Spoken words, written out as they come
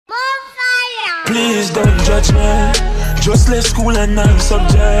Please don't judge me. Just left school and I'm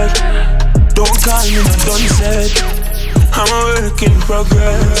subject. Don't call me no done said. I'm a work in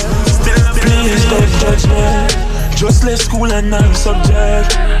progress. Please don't judge me. Just left school and I'm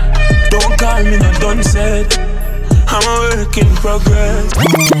subject. Don't call me no done said. I'm a work in progress.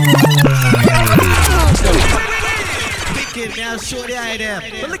 Now show the idea.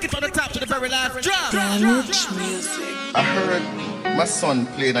 But looking from the top to the very last drop. I heard my son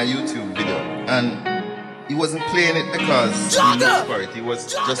playing a YouTube video and he wasn't playing it because he looked for it. He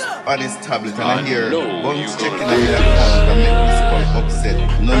was just on his tablet and I hear Bugs checking on your account and make me super upset.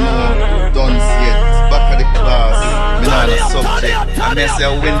 No, dunce yet. Back at the class, me not a subject. And I say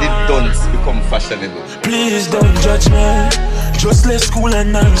when did dunce become fashionable? Please don't judge me. Just left school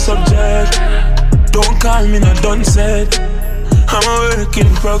and I'm subject. Don't call me no done said. I'm a work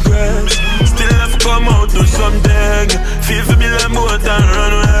in progress. Still have to come out do something. Feel for me like boat and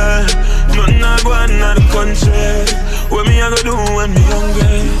run away. Nothing I go on in the country. What me I go do when me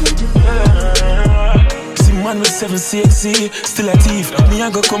hungry? See man with 7 sexy, still a thief. Me I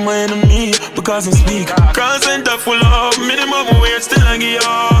go come my enemy because I speak. Crown center full of minimum wage, still I get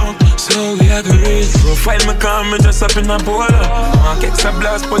up. So we are going race. Profile my car, me just up in a border. Markets a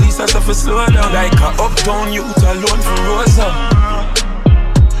blast, police a suffer slow down. Like a uptown youth alone for Rosa.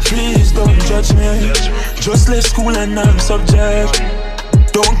 Please don't judge me. Just left school and I'm subject.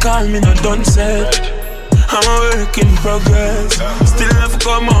 Don't call me no done said. I'm a work in progress. Still have to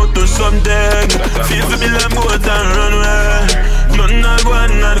come out to something. Feel for me like boat and run away. Nothing I go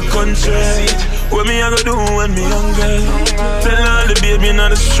on in the country. What me I go do when me hungry? Tell all the baby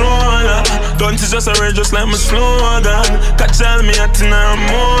not a stroller. Don't is just a word just like my slogan. Catch all me at in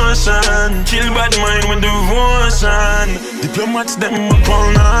emotion. Kill bad mind with devotion. Diplomats them up all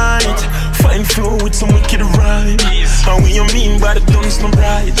night. Find flow with some wicked rhyme. And when you mean by the guns no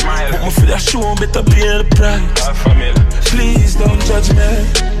bright. But me feel a show better pay the price. Please don't judge me.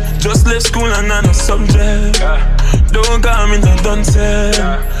 Just left school and I'm a subject. Don't call me no done said.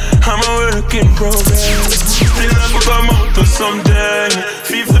 I'm a work in progress. Still have to come out to something.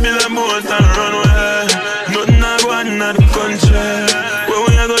 50 million boat and run away. Nothing I go on in the country. What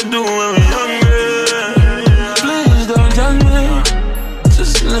we are gonna do when we hungry? Please don't judge me.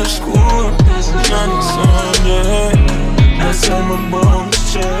 Just left school and I'm a subject. That's how my bones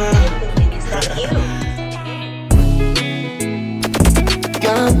check.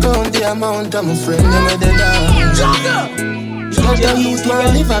 Can't count the amount of my friend them at the dance. Let them youth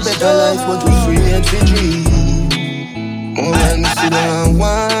want live a better life, but we free and we dream. More while me sit down and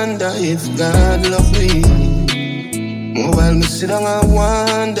wonder if God love me. More while me sit down and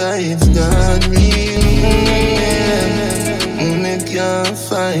wonder if God real. Me can't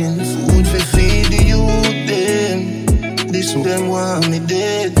find food for feed the youth them. This them want me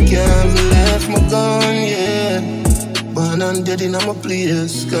dead, can't be left my gun, yeah. Born and dead in my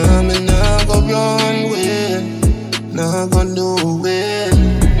place, coming now go run way, now go do it.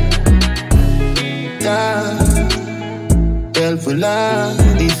 Yeah, helpful love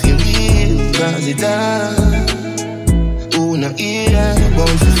if you real, cause it die. Who not here,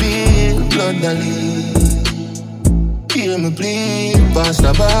 bound to feel blood that leak. Hear me please, pass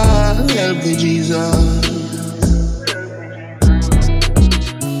the bar, help me Jesus.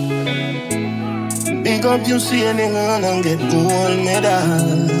 Big up you see a nigga run and get gold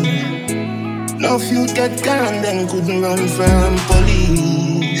medal. No few get gone, then couldn't run from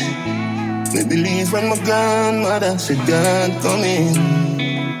police. Me believe when my grandmother said God coming.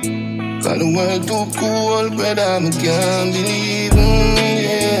 Cause the world too cold, brother, me can't believe,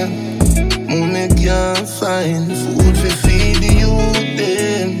 yeah. Me can't find food to feed the youth,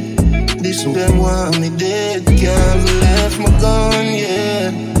 them. This them want me dead, can't be left my gun,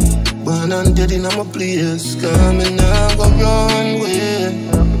 yeah. Born and dead in my place, coming now go run way.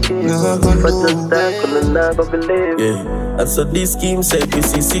 Now go do it. Yeah, and so this scheme said we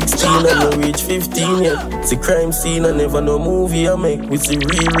see 16 and no reach 15 yet. See crime scene and never no movie I make. We see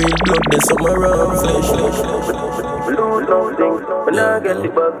real blood, there's some around flesh. Lose something, when I get the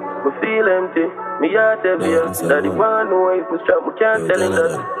bug, me feel empty. Me heart heavier, that the one who is me strap, me can't tell him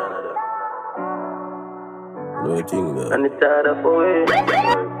that. And it's harder for it.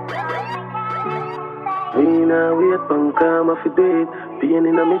 Me now wait for calm off the date. Pain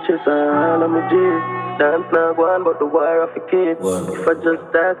in my chest and all of my jail. Dance now go on, but the war of a kid. If I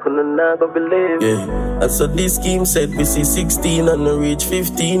just die, couldn't not go believe. Yeah, that's what this scheme said. We see 16 and no reach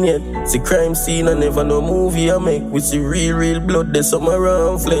 15 yet. See crime scene and never no movie I make. We see real blood, there's some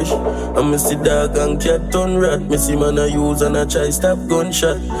around flesh. And me see dog and cat turn rat. Me see man I use and I try stop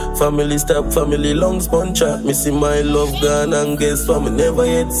gunshot. Family stop, family lungs punch out. Me see my love gone and guess what? Me never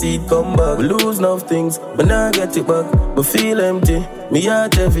yet see it come back. We lose enough things, but now I get it back. But feel empty, me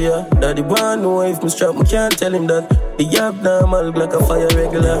heart heavier. Daddy want know if me strap, me can't tell him that. The abnormal like a fire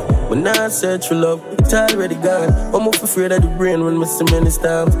regular. When I search for love, it's already gone. I'm off afraid of the brain when me see many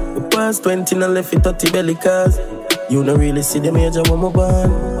storms. We past 20 and left it 30 belly cars. You don't really see the major when I'm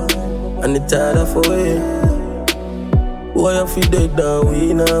born. And it's hard off away. Why I feel dead down,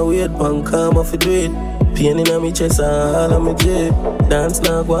 we now wait. Popcaan, I feel do it. Pain in my chest and all of my jail. Dance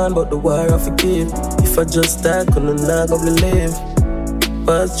now go on, but the war I feel keep. If I just start, couldn't not go believe.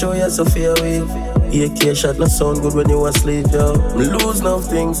 Past joy, I so fear wave. AK shot not sound good when you asleep, yo. Me lose enough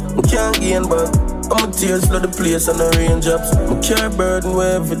things, me can't gain back. I'm a tears flood the place and the raindrops. Me carry burden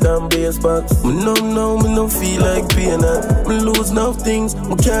where every damn base box. Me no feel like pain and me lose enough things,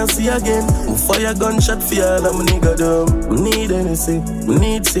 me can't see again. Me fire gunshot for all of my nigga dumb. Me need anything, me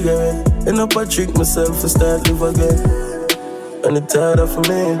need cigarette. End up I trick myself to start live again. And it's harder for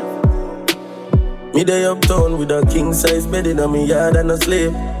me. Me day uptown with a king-size bed in me yard and a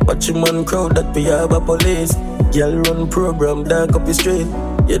slave. Watching man crowd that we have a police. Girl run program, dark up the street.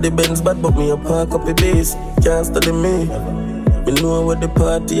 Yeah, the Benz bad, but me a park up the base. Can't study me. Me know where the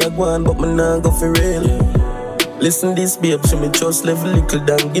party I go on, but me nah go for real. Listen this babe, she me just level little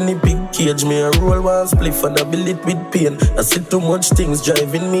down guinea pig cage. Me a roll one spliff and I build it with pain. I see too much things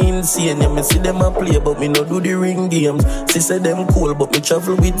driving me insane. Yeah, me see them a play, but me no do the ring games. She say them cool, but me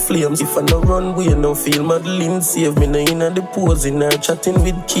travel with flames. If I no run way, no feel Madeline save me. No inna the pose, in her chatting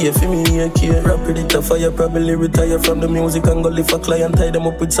with K. For me here, K. Rap it a fire, probably retire from the music and go live a client. Tie them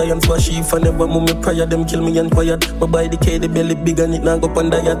up with science, wash if I never move me prior. Them kill me and quiet. But by the K, the belly big and it now go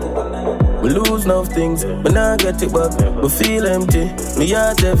on diet. We lose enough things, but now I get it back. But feel empty, me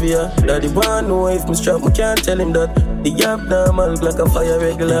heart heavier. Daddy want know if me strap, me can't tell him that. The abnormal like a fire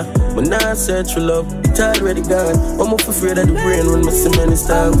regular. But now I search for love, it's already gone. I'm off afraid of the brain when me see many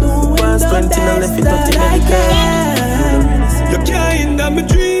stars. We past 20 and left it 30 You can't hinder my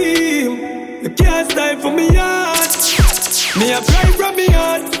dream. You can't style from me heart. Me a cry from me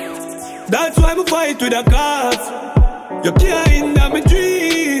heart. That's why me fight with the cause. You can't hinder my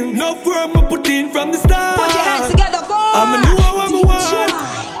dream. No firm I put in from the start. Put your hands together, boy. I'm a know what I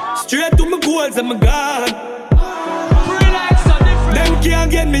want. Straight to my goals and my God. Them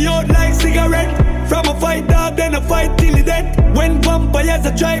can't get me out like cigarette. From a fight dog, then a fight till the death. When vampires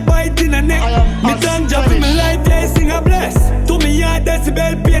a try biting a neck. Me done job in my life, yeah, sing a bless. To me, yeah,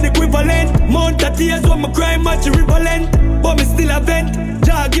 decibel pain equivalent. Mount of tears when my crime match irrelevant. But me still a vent.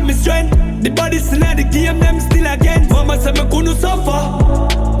 Jah give me strength. The body's in the game, them still again. Mama said me couldn't suffer.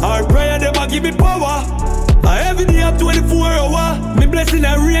 Our prayer, them a give me power. Every day have 24 hours. Me blessing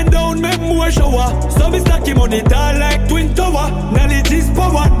a rain down, make more shower. So me stacking money down like twin tower. Knowledge is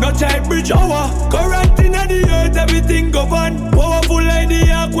power, no child bridge hour. Current in the earth, everything govern. Powerful like the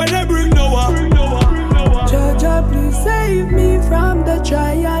ark when they bring Noah. Jah, please save me from the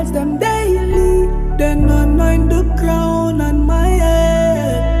trials, them daily. Then anoint the crown on my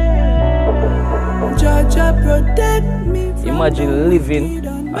head. Jah, protect me from imagine living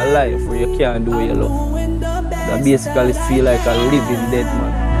a life where you can't do what you love. That basically feel like a living dead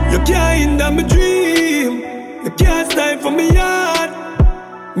man. You can't hinder my dream. You can't style from me heart.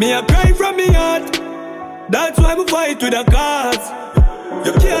 Me a cry from me heart. That's why we fight with the cause.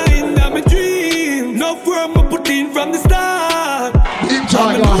 You can't hinder my dream. No firm I put in from the start.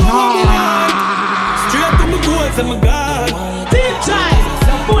 I'm a know what I want. Straight to my goals and my God. Team time.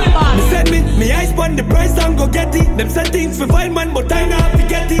 Me said me eyes on the price and go get it. Them settings for fine man, but I not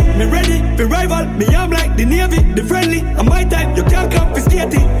forget it. Me ready for rival, me I'm like the Navy, the friendly. And my type, you can't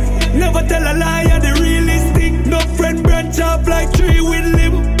confiscate it. Never tell a lie, the realistic. No friend branch off like tree with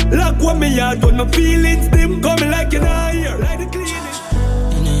limb. Lock what me out when my feelings dim. Coming like an eye, like the cleaning.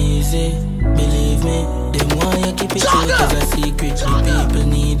 It ain't easy, believe me. Them want you keep it close as a secret. The people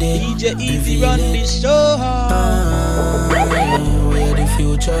need it. DJ Easy run this show. Where the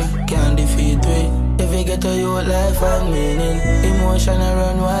future can defeat me. If we get to your life and meaning, emotion I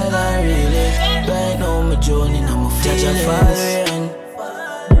run wild and reel it. Right now my journey, I'm a feeling.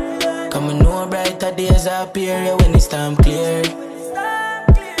 Come and know brighter days appear when it's time clear.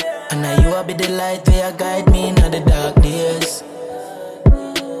 And now you will be the light where you guide me in the dark days.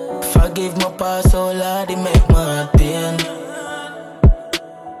 Forgive my past, oh Lord, it make my heart pain.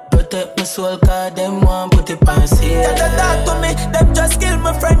 Protect my soul, cause them want put it on sale. They talk to me, them just kill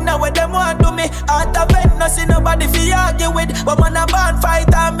my friend. Now what them want to me? Out of it, no see nobody fi argue with. But when a band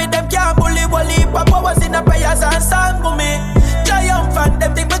fight on me, them can't bully. Papa was in the prayers and song for me. Triumphant,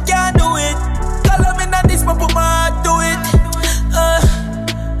 them think we can't do it. Call them in this, but put my heart to it.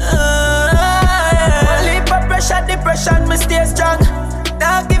 Leap of pressure, depression, me stay strong.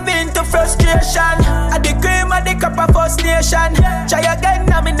 Now give in to frustration. At the cream of the cup of first nation. Try again,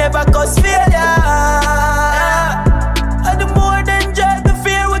 now me never cause failure. And the more than just the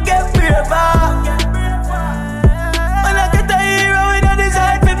fear, we get braver. When I get a hero, we don't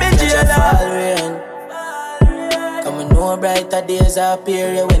decide to be jailer. Come on, know brighter days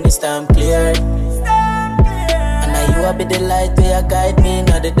appear when the storm cleared. And now you will be the light where you guide me in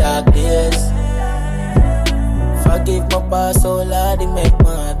the dark days. Forgive my past, so Lord, it make my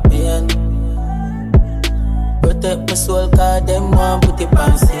heart pain. Protect my soul, cause them want put it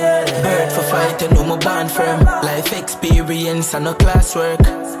on sale. Bird for fight, you know my band firm. Life experience and no classwork.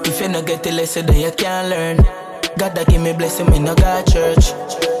 If you no get the lesson, then you can't learn. God that give me blessing, me no got church.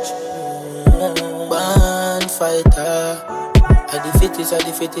 Band fighter. The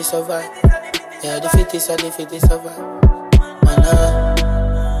fittest survive. Yeah, the fittest survive.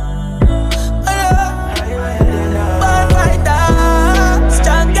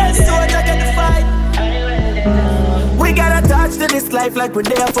 We gotta touch to this life like we're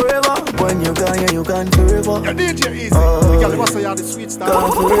there forever. When you're gone, yeah, you're gone forever. Your DJ easy. You gotta go say you the sweet stuff.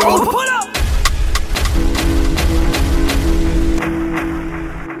 Gone forever. Pull up.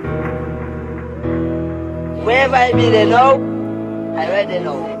 Wherever I be, they know. I already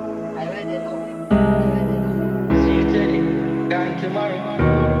know. See you today, gone tomorrow.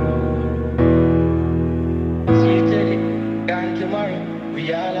 See you today, gone tomorrow. We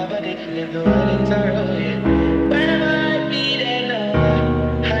all have a day to live the world in sorrow, yeah. Wherever I be, they know.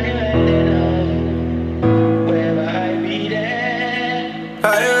 Anywhere they know. Wherever I be, there.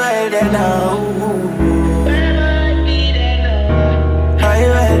 Anywhere they know. Wherever I be, they know.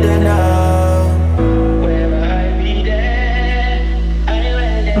 Anywhere they know.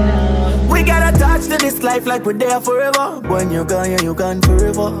 We gotta touch to this life like we're there forever. When you're gone, yeah, you're gone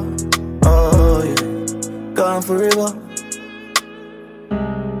forever. Oh, yeah, gone forever.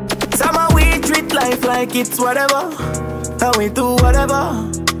 Somehow we treat life like it's whatever. And we do whatever.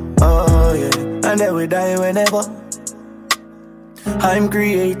 Oh, yeah, and then we die whenever. I'm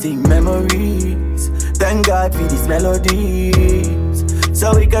creating memories. Thank God for these melodies.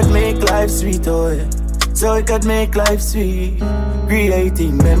 So we could make life sweet, oh, yeah. So we could make life sweet.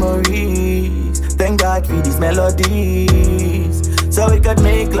 Creating memories. Thank God for these melodies. So we could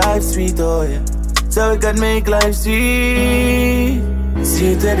make life sweet, oh yeah. So we could make life sweet.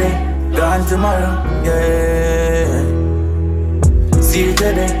 See you today, gone tomorrow, yeah. See you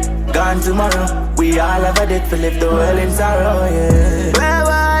today, gone tomorrow. We all have a date to live the world in sorrow, yeah.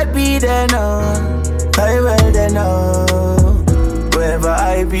 Wherever I be there now, I will there now. Wherever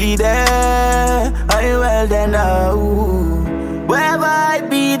I be there, I will there now. Wherever I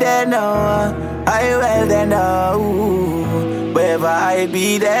be there now, I will there now. Wherever I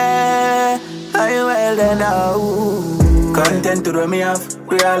be there, I will there now. Content to me off,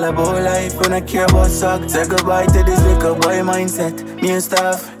 we all about life. When I care about suck, say goodbye to this little boy mindset. New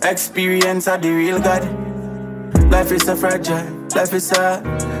stuff, experience of the real God. Life is so fragile, life is sad.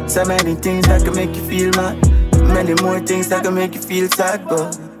 So many things that can make you feel mad. Many more things that can make you feel sad,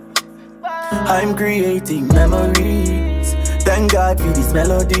 but I'm creating memories. Thank God for these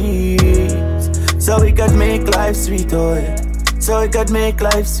melodies. So we could make life sweet, oh yeah. So we could make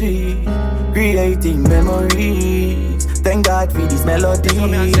life sweet. Creating memories. Thank God for these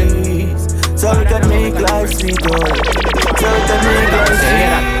melodies. So we could make life sweet, oh yeah. So we could make life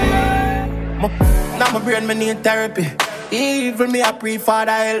sweet. Now my brain, me need therapy. Even me, I pray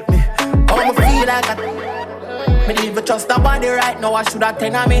Father help me. Oh, me feel like me need to trust nobody right now. I should have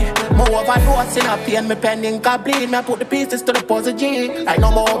 10 of me. More overdose in a pain, me pen incomplete. Me put the pieces to the puzzle G. Right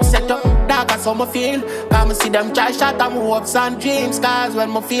now, more upset up, dark as how me feel. Cause me see them try shot and my hopes and dreams. Cause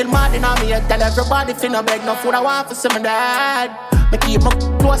when me feel mad in me, I tell everybody finna beg no food I want for some of that. Me keep my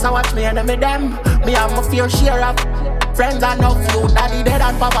close and watch me enemy them. Me have my fair share of friends and no few. Daddy dead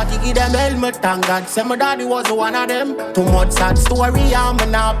and poverty give them helmet. Thank God, say my daddy was one of them. Too much sad story, and me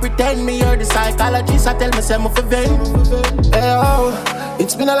now pretend me hear the psychologist. I tell me say me for vent. Hey oh,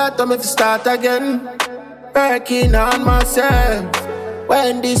 it's been a lot of me to start again. Working on myself.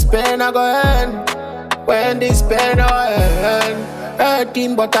 When this pain I go end. When this pain I end.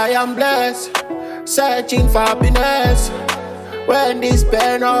 Hurting but I am blessed. Searching for happiness. When this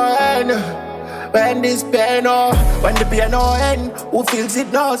pain I end. when this pain oh, when the pain no end, who feels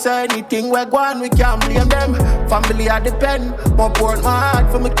it now? So anything we go on, we can't blame them. Family I depend, more pour my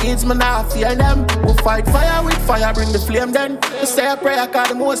heart for my kids, man I fear them. We fight fire with fire, bring the flame then. We say a prayer, cause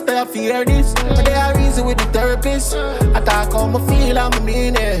the most I fear this. But they are easy with the therapist. I talk how I feel, I'm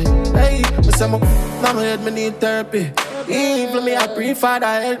mean it. Hey, me say my head, me need therapy. Even me, I pray Father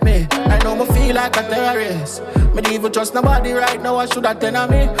help me. I know me feel like a terrorist. Me don't even trust nobody right now, I should have tell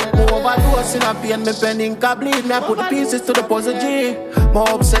me. Me overdose in a pain, me pen ink a bleed. Me I put the pieces to the puzzle G. Me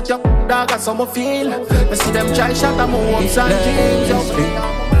upset your dog, that's how me feel. Me see them try shot at my hopes and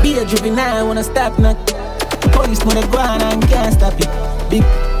dreams. Be a juvenile, wanna stop not. Police know they go on and can't stop it. Big,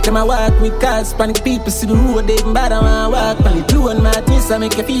 them I walk with cars, panic people see the road, they even bad when I walk. Panic blue and madness, I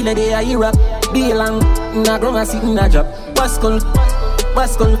make you feel like they are Europe. Be long, na grow and sit in a job. Bugle,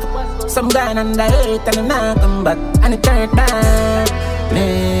 some guy on the earth and they not come back. And it turned back.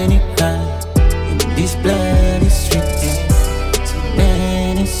 Many cry in this bloody street.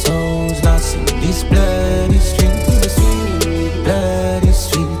 Many souls lost in this bloody street. Bloody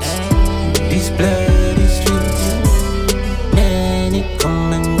streets, this bloody streets. Many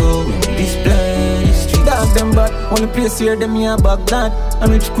come and go in this bloody streets. Dog them bad, only place here them here Baghdad.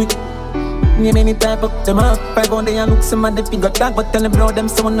 I'm rich quick. Name any type of them up. 5 on and look some of the figure tag. But tell them blow them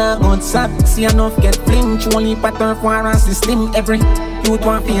someone not going sad. See enough get flinched. You only pattern for and slim. Every youth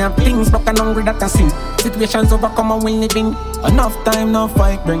want to have things. But I'm hungry that I sin. Situations overcome and we living. Enough time, no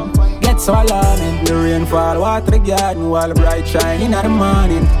fight bring. Get so alarming. The rain fall, water the garden. While bright shine in the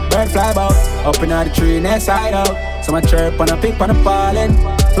morning. Bird fly about, up in the tree, nest hide out. Some a chirp and a pick on the pollen.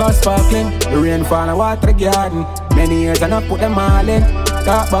 Plus sparkling, the rain fall and water the garden. Many years and I put them all in.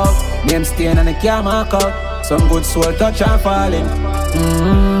 Talk about, name stain and the can't mark out. Some good soul touch and falling.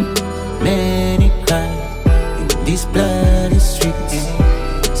 Many cry in this bloody streets.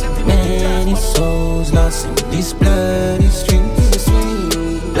 Many souls lost in this bloody streets.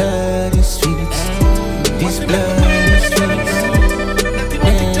 Bloody streets, this bloody streets.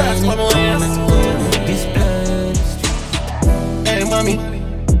 Many come and go in this bloody streets. Hey mommy,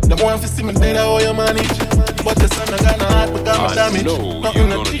 the one for see me dead, I owe you money. But the son I got no heart, but got my damage. Nothing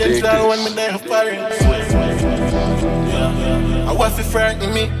to change that when me there for it. I wife it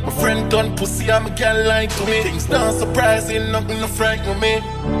frighten me. My friend done pussy, I'm a girl like to me. Things not surprising, nothing to frighten me.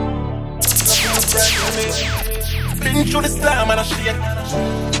 Nothing to frighten me. Been through the storm and I shake.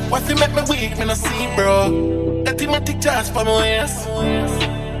 What if you make me weak, me no see, bro. That him a take charge for my ass.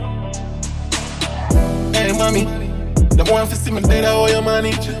 Hey, mommy, the one for see me dead, I owe you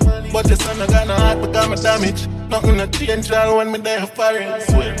money. But the son I got no heart, but got my damage. Nothing to change, all when me there for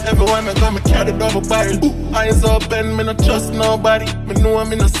it. Everyone me got me carry double barrel. Eyes open, me no trust nobody. Me know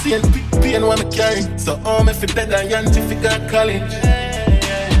I'm in a scene, pain when me carry. So home if it dead and yanty, if it got college.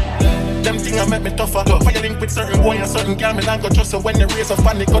 Them thing I make me tougher. Fire link with certain boy and certain girl, me not go trust her. When they raise a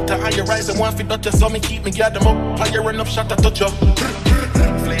panic, got to higher rise and one fit touch her. So me keep me guard them up. Fire enough shot to touch her.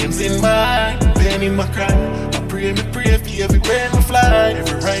 Flames in my eye, pain in my cry. Me pray for every rain me fly.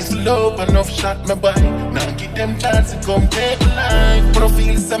 Every rise to love, enough shot me by. Now give them chance to come take my life. But I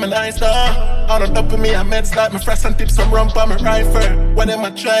feel seminized all on top of me, I meds like me fresh and tips some rump on my rifle. When them I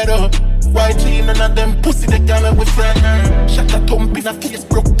tried up, YG, none of them pussy, they can't with friend. Shot a thump in a face,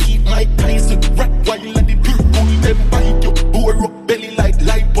 broke teeth, my ties with rap. While you let the pure bully them bite you. Bore up belly like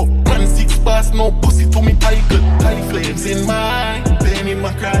lipo. Man 6 bars, no pussy to me tiger. High flames in my eye, pain in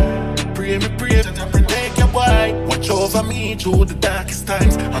my cry. Pray that I protect your boy. Watch over me through the darkest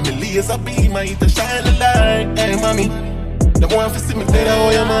times. I'm a laser beam, I hit the shine a light. Hey mommy, the one for see me dead, I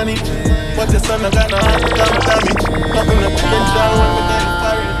owe you money. But the son I got no heart, got my damage. Nothing to change, I when me die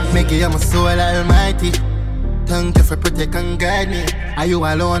for it. Make you my soul almighty. Thank you for protect and guide me. Are you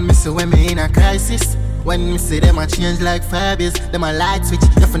alone, me see when me in a crisis? When me see them a change like Vybz, them a light switch,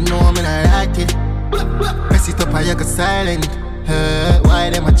 you for know me not like it. Press it up and you go silent. Why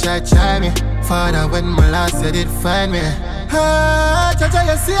them a try me? Father, when my last you did find me. Jaja,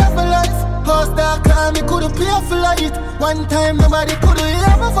 you saved my life. House dark and me couldn't pay for light. One time nobody could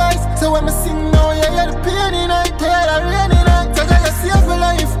hear my voice. So when me sing now, you hear the pain in night, hear the rain in night. Jaja, you saved my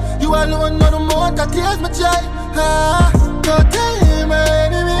life. You alone know the more that tears my joy. Don't tell my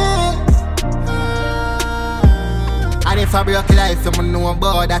enemy. And if I break life, you know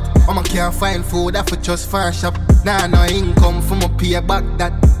about that. I can't find food, I for just fire shop. Nah, no income for my pay back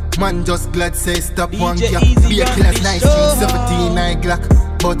that. Man just glad say stop one gap. Be a killer's nice 17 9 Glock.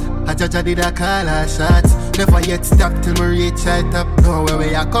 But I judge did a call her shots. Never yet stop till me reach right up. Know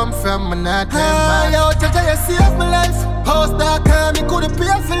where I come from, I'm not time. Yo, Jaja, you saved my life. House dark and me couldn't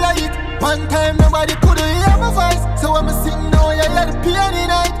pay for light. One time nobody could hear my voice. So when me sing now, you hear the pain in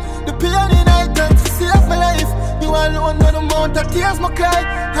night. The pain in night. alone know the amount of tears my cry.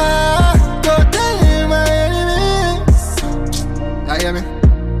 Don't tell my enemies. You hear me?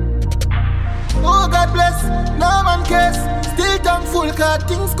 Oh God bless, no man cares. Still thankful cause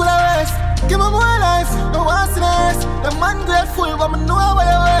things could have rest. Give me more life, no one's in the rest. The man grateful but me know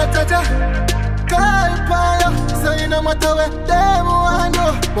where you were, Tata. Call upon you, so you no matter where them want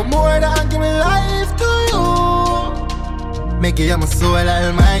you. But more than give me life to you. Make you my soul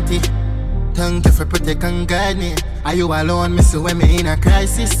almighty. Thank you for protect and guide me. Are you alone, me see when me in a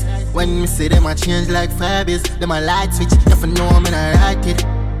crisis? When me see them a change like Vybz, them a light switch, you for know me not like it.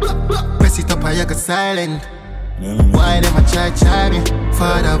 Press it up and you go silent. Why them a try me?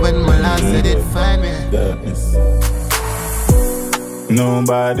 Father, when my last said it, find me.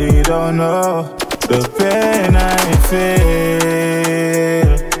 Nobody don't know the pain I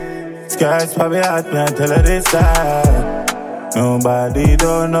feel. Skies probably hot, me I tell her this side. Nobody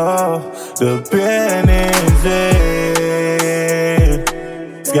don't know the pain is real.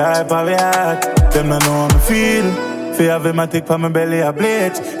 Sky probably hot, them don't know how me feel. Fi have him a tick for my belly a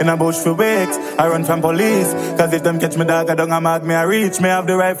bleach. In a bush for weeks, I run from police. Cause if them catch me dog, I don't mag me a reach. Me have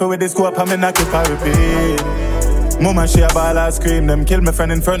the rifle with the scope, I'm in a keep a repeat. Mama she a ball I scream. Them kill my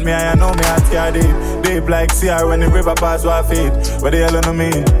friend in front me, I know me a tear deep. Deep like CR when the river pass our feet. What the hell you know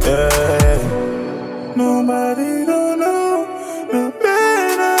mean? Yeah. Nobody don't know the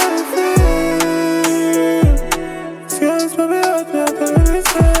pain I feel. Skies for me out there, tell me this.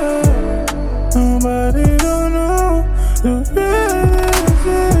 Nobody don't know the pain I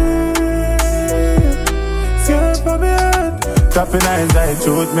feel. Skies for me out. Tapping eyes like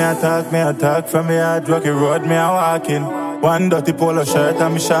truth, me attack from me heart, rocky road, me a walking. One dirty polo shirt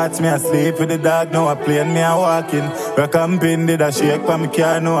and me shorts, me a sleep with the dog, now a plane, me a walking. Rock and pin, did a shake for me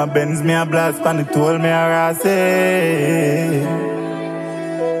car, now a Benz, me a blast, pan the toll, me a rassy.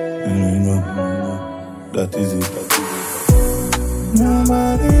 That is it.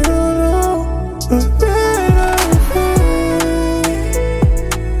 Nobody don't know the pain I feel.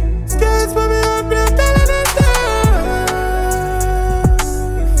 Skies for me up, me telling it down.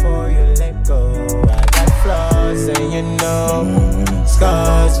 Before you let go, I got flaws and you know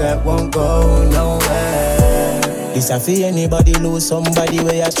scars that won't go nowhere. This a for anybody lose somebody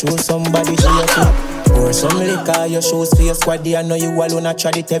where you choose somebody to your feet. Pour some liquor, your shoes for your squaddy. I know you alone, I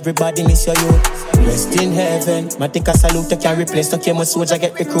tried it, everybody miss your youth. Rest in heaven, my take a salute, you can't replace, no came with soldier,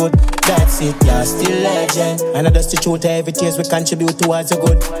 get recruit. That's it, you're still legend. And I just the truth, every tears we contribute towards your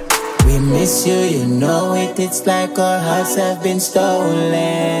good. We miss you, you know it, it's like our hearts have been stolen.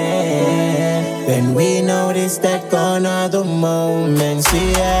 When we notice that gone are the moments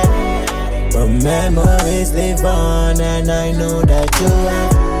we had. But memories live on, and I know that you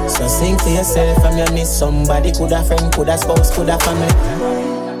have. So sing for yourself and you miss somebody. Coulda friend, coulda spouse, coulda family.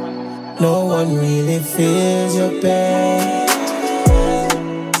 No one really feels your pain.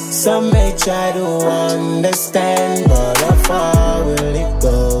 Some may try to understand, but how far will it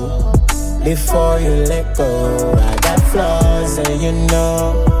go? Before you let go, I got flaws and you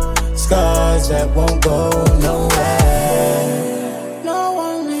know scars that won't go nowhere. No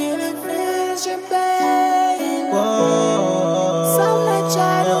one really feels your pain. Whoa. Some may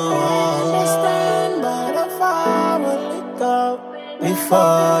try to understand, but how far will it go?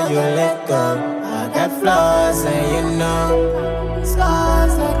 Before you let go, I got flaws and you know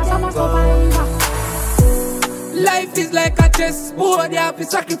scars that won't go. Life is like a chessboard, you have to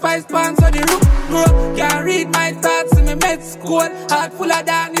sacrifice pants on the roof. Grow, can't read my thoughts in my med school. Heart full of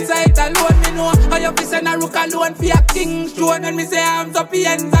darkness, I alone, me know. How you fi send a rook alone for a king's throne. When me say arms up the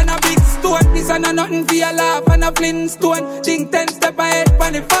ends and a big stone. This and a nothing for a laugh and a flintstone. Think 10 step ahead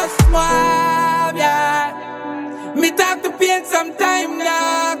for the first mob, yeah. Me talk to pain sometime,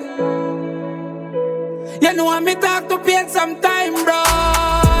 dog. You know me talk to pain sometime, bro,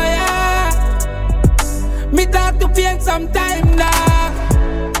 yeah. Me talk to pain sometime, dog.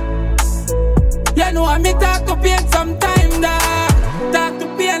 You know me talk to pain sometime, dog. Talk to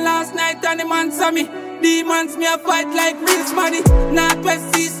pain last night and the man saw me. Demons me a fight like real smarty.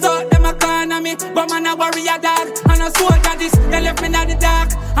 Northwest, east, south, them a corner me. But man a warrior dog, and a soldier this. They left me in the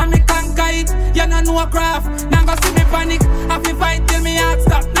dark, and me conquer it. You know no craft, now go see me panic. I fi fight till me heart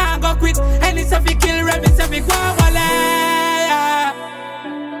stop, now go quit. Any say fi kill, rebel say fi go away.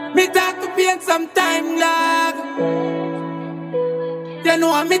 Me talk to pain sometime, dog. You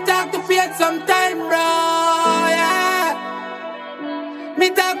know me talk to pain sometime, bro, yeah. Me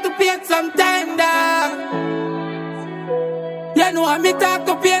talk to pain sometime, dog. You know me talk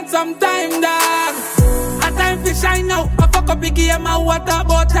to pain sometime, dog. A time fi shine now. I fuck up the game, I what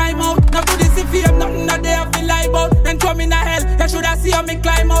about time out. Now do this if you have nothing that they have to lie about. Then throw me in the hell, you shoulda see how me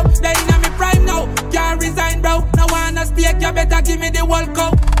climb out. They in me prime now, can't resign, bro. Now I make you better give me the World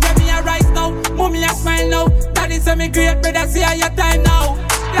Cup. Get me a rise now, mommy a smile now. Daddy say me great, brother, see how your time now.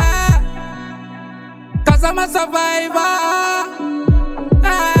 Yeah, cause I'm a survivor.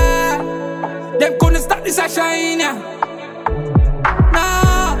 Them couldn't stop this a shine, yeah. No,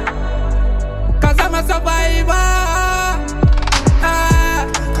 cause I'm a survivor.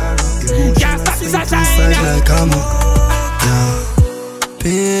 Can't stop this a shine, yeah. Like I'm yeah.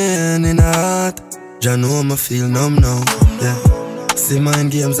 Pain in the heart, Jah know me feel numb now, yeah. See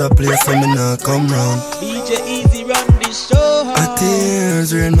mind games I play so me not come round. DJ Easy run this show. A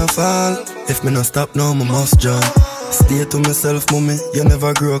tears rain no fall. If me no stop now, me must jump. Stay to myself, mommy, you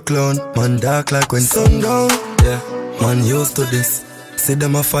never grow a clown. Man dark like when sundown, yeah. Man used to this. See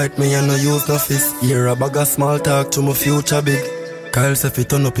them a fight me and no use no fist. Hear a bag of small talk to my future big. Kyle say fi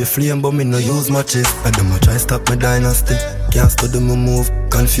turn up your flame, but me no use matches. I them a try stop my dynasty. Can't study me move,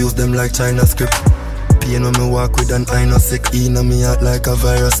 confuse them like China script. Pain when me walk with an eye no sick. In me heart like a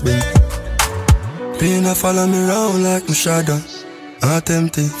virus bin. Pain a follow me round like my shadow. Heart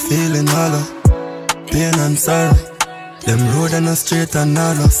empty, feeling hollow. Pain and sorrow. Them road and a straight and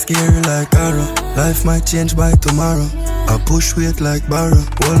narrow. Scary like arrow. Life might change by tomorrow. I push weight like barrow.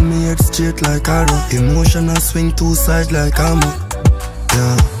 Hold me head straight like arrow. Emotional swing two sides like armor.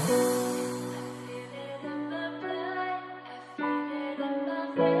 Yeah.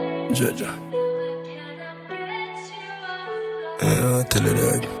 Jaja. Yeah, I tell you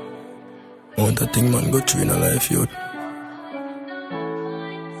that. Want a thing man go through in a life, youth.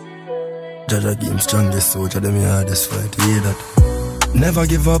 Jaja give him strongest soldier, them the hardest fight, you hear that? Never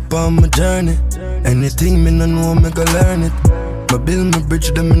give up on my journey. Anything me no know, me go learn it. Me build my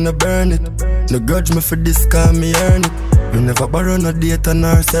bridge, them me no burn it. No grudge me for this, cause me earn it. Me never borrow no data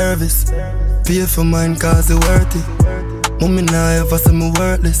nor service. Pay for mine cause it worth it. Mommy now ever say me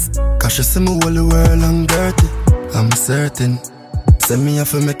worthless. Cause she see me whole the world I'm dirty. I'm certain. Say me have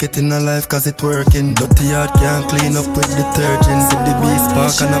to make it in a life cause it working. Dirty heart can't clean up with detergent. See the beast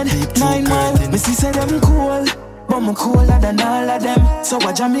spark and a peep through curtain. Me see say them cool, but me cooler than all of them. So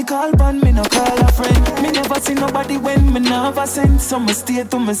I jam me call band, me no call a friend. Me never see nobody when me never send. So me stay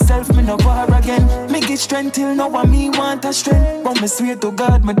to myself, me no war again. Me get strength till now and me want a strength. But me swear to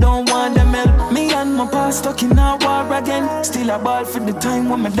God, me don't want them help. Me and my past stuck in a war again. Still a ball for the time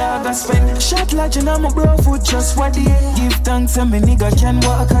when my dog a spend. Shot lodging on my bro foot just what the give thanks and me nigga can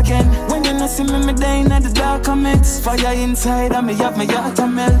walk again. When you no see me, me dying at the dark comments. Fire inside and me have my heart a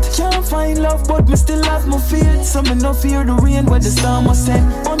melt. Can't find love but me still have my feels. So me no fear the rain where the storm was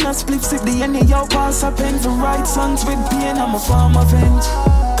sent. On a split sit the end of your pass a pen. To write songs with pain I'm a farm of venge.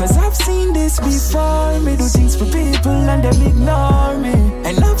 Cause I've seen this before. Me do things for people and them ignore me.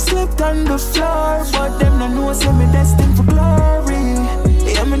 And I've slept on the floor, but them no know say me destined for glory.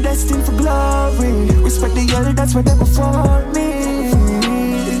 Yeah, me destined for glory. Respect the elders, that's what they before me.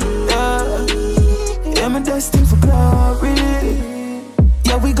 Yeah, me destined for glory.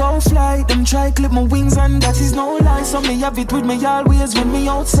 Yeah, we gon' fly, them try clip my wings and that is no lie. So me have it with me always when me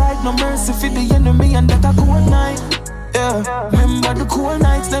outside. No mercy for the enemy and that a cold night. Yeah, remember the cool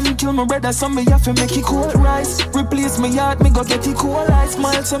nights, them kill my brother, so me have to make it cold rise. Replace my heart, me go get it cool ice.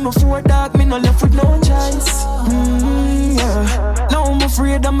 Miles on my four dark, me no left with no choice. Yeah, now I'm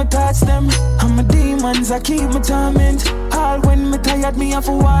afraid I'ma touch them. And my demons, I keep my torment. All when me tired, me have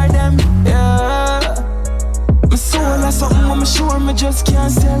to war them. Yeah, my soul has something I'm sure me just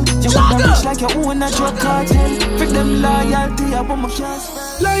can't sell. You want a bitch like your own a drug cartel. For them loyalty, I want my can't spell.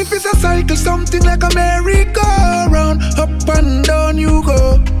 Life is a cycle, something like a merry-go-round. Up and down you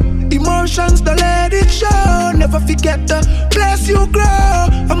go. Emotions, don't let it show. Never forget the place you grow.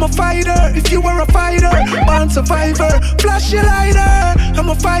 I'm a fighter, if you were a fighter. Born survivor, flash your lighter. I'm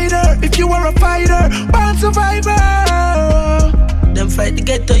a fighter, if you were a fighter. Born survivor. Them fight to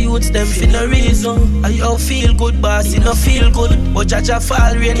get the youths, them for no reason. I all feel good, boss, you no feel good. But Jaja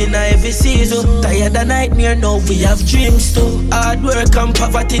fall rain in every season. Tired of nightmare, now we have dreams too. Hard work and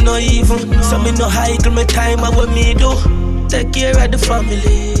poverty no even. So me no hike my time and what me do. Take care of the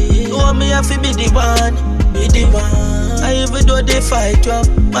family. Oh, me have to be the one, be the one. I even though they fight you,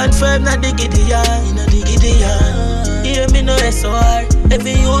 man firm not the Gideon, not the Gideon. Hear me no SOR,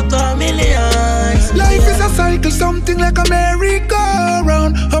 every youth a millions. Life is a cycle, something like a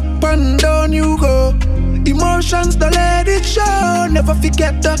merry-go-round. Up and down you go. Emotions, don't let it show. Never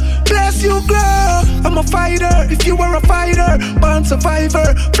forget the place you grow. I'm a fighter, if you were a fighter. Born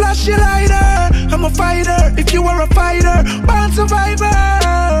survivor, flash your lighter. I'm a fighter, if you were a fighter. Born survivor.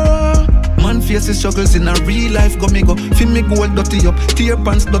 Man face the struggles in a real life. Go me go, feel me gold dirty up, tear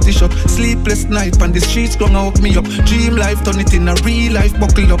pants dirty shut. Sleepless night and the streets gonna hook me up. Dream life, turn it in a real life,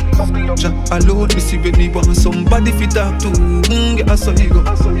 buckle up. Alone, me see when you want somebody fit talk to. Yeah, so you go.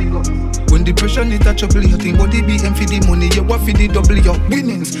 When the pressure need a trouble, you think body BM for the money, you want for the double your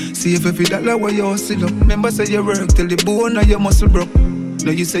winnings. Save every dollar where you hustle up. Remember say you work till the bone of your muscle broke.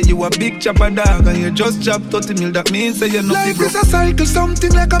 Now you say you a big chopper dog and you just chop 30 mil, that means say you're not life broke. Is a cycle,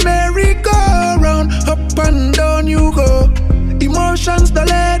 something like a merry-go-round. Up and down you go. Emotions, don't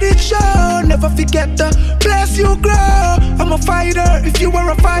let it show. Never forget the place you grow. I'm a fighter, if you were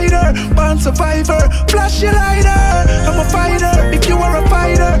a fighter. Born survivor, flash your lighter. I'm a fighter, if you were a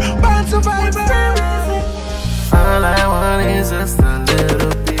fighter. Born survivor. All I want is just a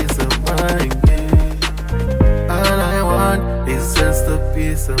little piece of mind, yeah. All I want is just a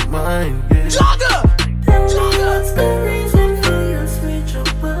piece of mind, yeah. Jahga! Tell me what's the reason for your switch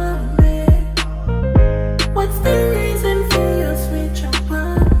up on me? What's the reason for your switch up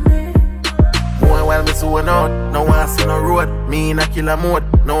on me? Boy, while me zone out, no one see no road. Me in a killer mode,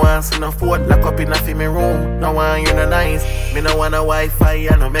 no one see no phone. Lock up in a fi me room, no one you no nice. Me no want a Wi-Fi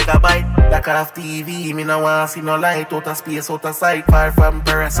and no megabyte. Like off TV, me no want see no light. Out of space, out of sight, far from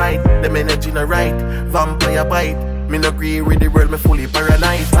parasite. Them energy no right, vampire bite. Me no agree with the world, me fully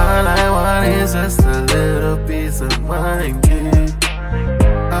paralyzed. All I want is just a little piece of mind, yeah.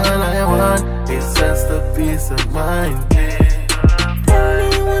 All I want is just a piece of mind, yeah. Tell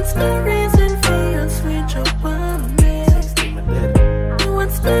me what's the reason for your switch up on me?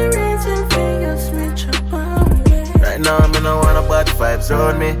 What's the reason for your switch up on me? Right now, me no want a bad vibes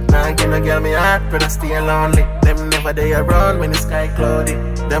on me. Nah, give no girl me heart, but I stay lonely. Them never they around when the sky cloudy.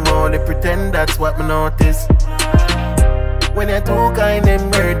 Them only pretend that's what me notice. When you're too kind,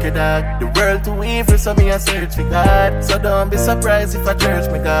 them hurt you, dog. The world too evil, so me a search for God. So don't be surprised if I church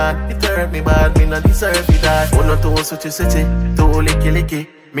me God. It hurt me bad, me no deserve it, dog. Oh no, too switchy, too licky.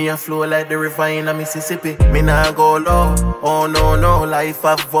 Me a flow like the river in a Mississippi. Me nah go low, oh no. Life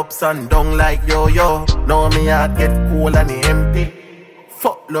have ups and down like yo-yo. Now me heart get cold and it empty.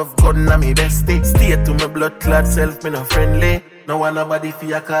 Fuck love gun na me bestie. Stay to my blood clad self, me no friendly. No want nobody for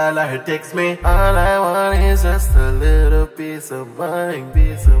your call or text me. All I want is just a little piece of mind,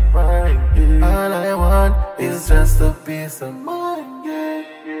 yeah. All I want is just a piece of mind, yeah.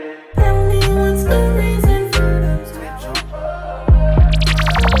 Tell me what's the reason for them switch up.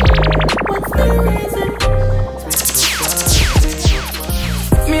 What's the reason?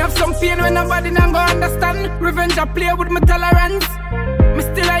 Me have some pain when nobody not go understand. Revenge I play with my tolerance. Me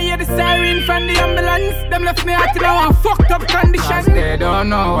still I hear the siren from the ambulance. Them left me out in a fucked up condition. Cause they don't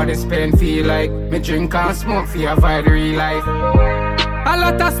know what this pain feel like. Me drink and smoke for avoid real life. A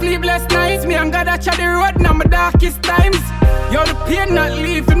lot of sleepless nights. Me and God I chat the road now my darkest times. Yo, the pain not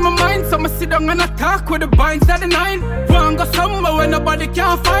leaving my mind. So me sit down and I talk with the binds of the nine. Wanna go somewhere where nobody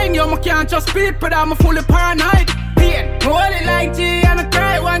can find. Yo, me can't just speak but I'm fully paranoid. Pain, me hold it like G and I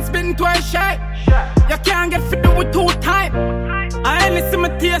cry once, been twice shy. You can't get fit with 2 times. I only see my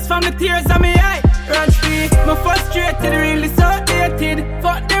tears from the tears of my eye. Run free, me frustrated, really so dated.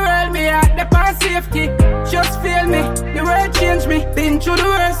 Fuck the world, me out the pan safety. Just feel me, the world changed me. Been through the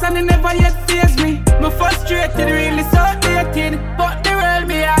worst and it never yet faced me. Me frustrated, really so dated. Fuck the world,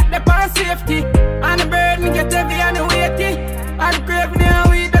 me out the pan safety. And the burden get heavy and the weighty. And the grave near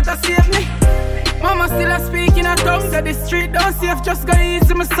weed that save me. Mama still a speaking a tongue. That the street don't safe, just go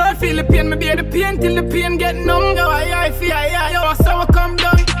easy. My soul feel the pain, me bear the pain till the pain get numb. Go I feel yo, so I come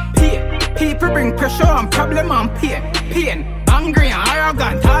down. Pain, people bring pressure and problem and pain, angry and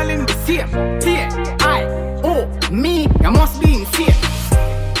arrogant, all in the same. Pain, me, I must be insane.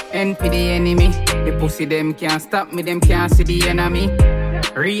 NP the enemy, the pussy them can't stop me, them can't see the enemy.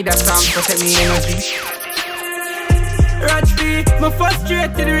 Read a song, protect me energy. Raj free, me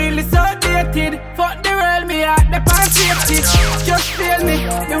frustrated, really so dated. Fuck the world, me out the pan safety. Just feel me,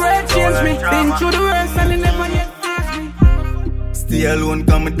 the world changed me. Been through the worst and it never yet faced me. Stay alone,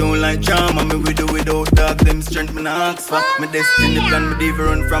 come me down like drama. Me with or without dog, them strength me not ask for. Me destiny plan, me never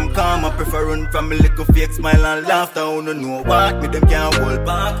run from karma. Prefer run from me little fake smile and laughter. Who no know what, me them can't hold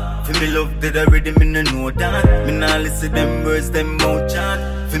back. For me love dead already, me no know that. Me nah listen them words, them mouth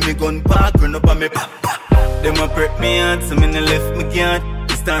chant. For me gun park, run up on me pop. Them a prep me hand, so me no left me can't.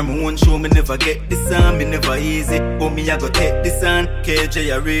 This time I won't show me never get this on. Me never easy, but me I go take this on.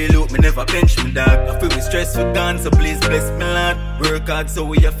 KJ I real out, me never bench me dog. I feel me stress with gun, so please bless me lord. Work hard so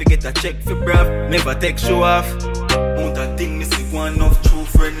we have to get a check for bruv. Never take show off. Won't a thing me see one of true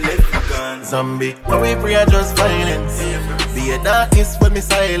friend left me gone. Zombie, when we pray just violence. be a darkness when me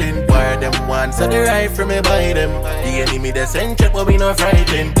silent. Wire them once, so the right from me buy them. The enemy they send check, but we not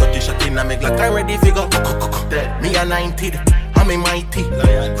frightened. 30 shot in, I make like I'm ready figure. Dead, me a 90. I'm a mighty.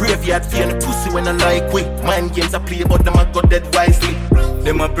 Graveyard fear the pussy when I like we. Mind games I play, but them I got dead wisely.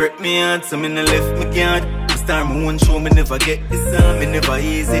 Them a break me heart, so me no left me can't. Start my own show, me never get this on. Me never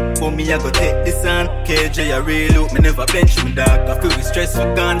easy, for me I go take this on. KJ I real out, me never bench me dog. I feel we stress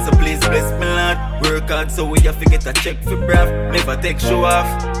for gone, so please bless me Lord. Work hard so we have to get a check for brav. Never take show off.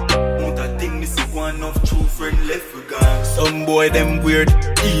 Not a thing me see one of true friend left for gone. Some boy them weird,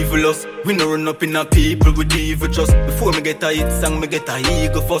 evil us. We no run up in a people with evil trust. Before me get a hit song, me get a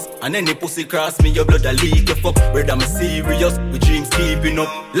eagle first. And any pussy cross me, your blood a leak a fuck. Whether me serious, we dreams keeping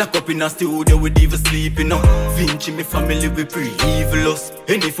up. Lock up in a studio with evil sleeping up. Vinci me family we pre-evil us.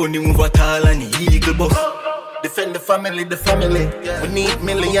 Any funny move at all and the eagle boss. Defend the family, the family. We need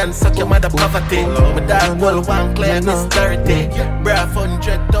millions, suck your mother poverty. My dog will one clear this dirty. Brav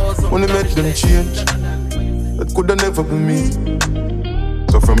 100,000. When they make them change, that coulda never be me.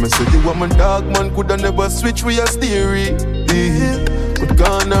 So from me say you want my dog, man, coulda never switch with your theory. But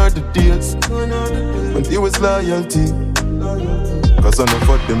gone are the days when there was loyalty. Cause enough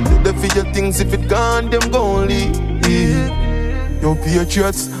of them they for your things, if it gone, them gon' leave. Yo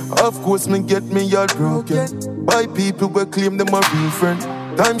patriots, of course me get me heart broken by people who claim them a real friend.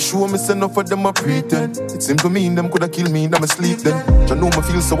 Time show me say enough of them a pretend. It seem to me them coulda kill me in my sleep then. I know me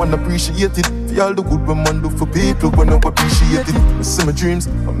feel so unappreciated. For all the good when man do for people when I appreciate it. I see my dreams,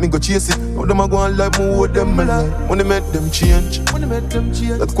 and me go chase it. Now them a go on like me owe them my life. When they make them change,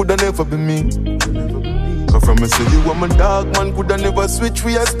 that coulda never be me. Cause from me say you want my dog, man, coulda never switch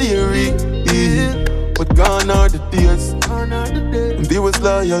with your theory. But gone are the days when there was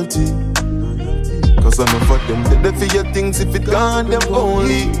loyalty. Cause enough of them they for your things, if it gone, them gon'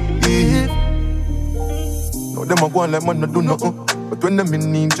 leave. Now them a go on like man not do nothing. But when them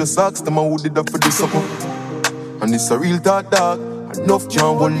in need, just ask them who did that for this something. And it's a real talk, dog. Enough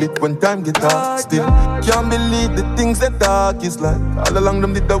can't hold it when time get hard. Still can't believe the things that talk is like. All along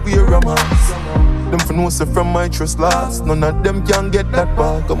them did that wear a mask. Them for no say from my trust last. None of them can get that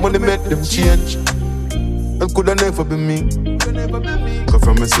back. Come on, they make them change. That coulda never be me. Cause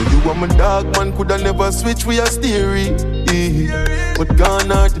from me say you want my dog, man, coulda never switch with your theory. But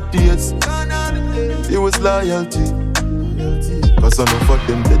gone are the days there was loyalty. Cause enough of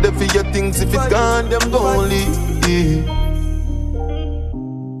them they for your things, if it gone, them gon' leave.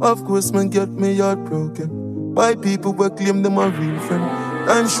 Of course man get me heart broken by people who claim them a real friend.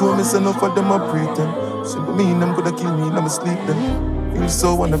 Time show me say enough of them a pretend. Simple me them coulda kill me in my sleep then. Feel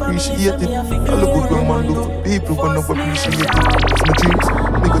so unappreciated. I look good when man do for people who not appreciate it. It's my dreams,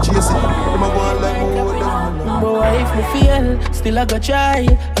 me go chase it. Them a go on like more than boy, if me fail, still I go try.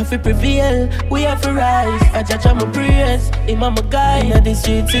 If we prevail, we have to rise. I judge on my prayers, him and my guy. In the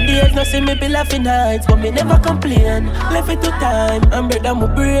streets today, no see me be laughing nights, but me never complain. Left it to time, I'm better,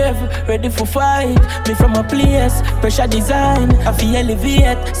 I'm brave, ready for fight. Me from a place, pressure design, I feel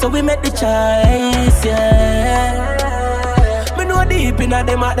elevate, so we make the choice, yeah. Me know deep in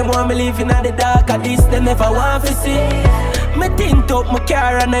them want me live in the dark, at this they never want to see. Me tint up my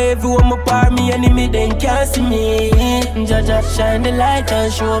car and everyone my par me enemy then can't see me. Jaja shine the light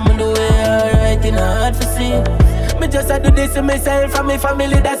and show me the way alright in hard to see. Me just do this to myself and my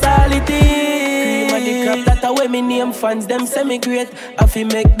family, that's all it is. Cream of the crap, that's the way me name fans, them say me great. I feel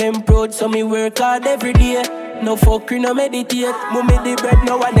make them proud, so me work hard every day. No fucking, no meditate. Me make the bread,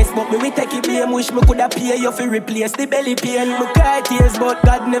 no one else, but me we take it blame. Wish me coulda pay you fi replace the belly pain. Me cry tears, but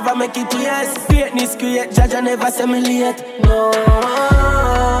God never make it yes. Greatness create, Jaja never say me late. No,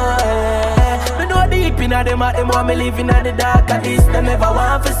 me know deep inna them want me live inna the dark, at this they never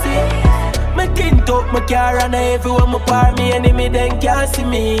want to see. Me tint up my car and everyone my par me enemy then can't see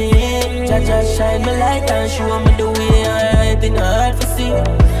me. Jaja shine me light and show me the way alright in hard to see.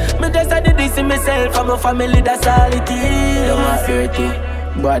 Me just do this in myself and my family, that's all it is. Them a fear it,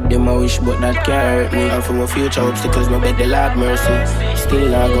 but them a wish but that can't hurt me. And for my future obstacles, me beg the Lord mercy.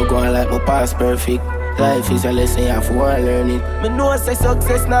 Still I go on like my past perfect. Life is a lesson, you have to learn it. Me know say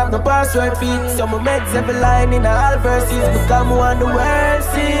success not no password feet. So my meds every line in all verses. Because me want the world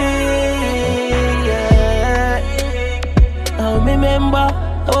see. I remember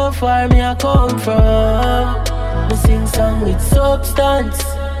how far me I come from. Me sing song with substance.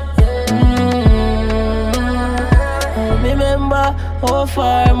 I remember how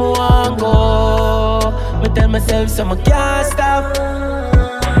far me want go. Me tell myself so I can't stop.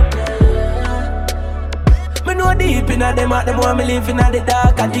 Me know deep inna them want me live inna the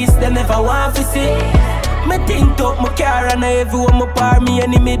dark, at this they never want to see. Me think up my car and everyone my par me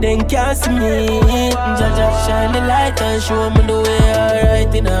enemy then can't see me. Jaja shine the light and show me the way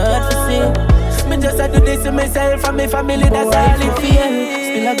alright in a hard to see. Me just do this to myself and my family, that's all it feel.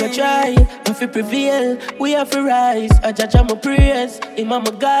 Still I go try, and fi prevail. We have to rise, I judge my prayers. Him and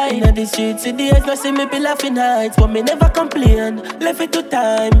my guy, in the streets of days. No see me be laughing nights, but me never complain. Left it to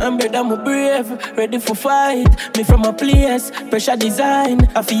time, and brother I'm brave. Ready for fight, me from a place. Pressure design,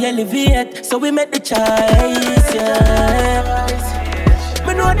 I feel elevate. So we make the choice, yeah.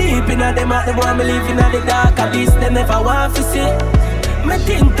 Me know deep in them at the boy, me live in the dark. At least they never want to see. Me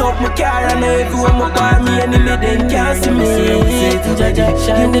think up my car and everyone my bar me enemy then can't see me. Jaja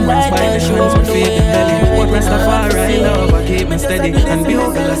shine the light and show me the way. What Rastafari love, I keep me steady. And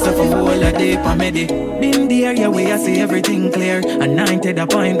Bugle, I suffer whole a day for me. Been there, yeah, way I see everything clear. Anointed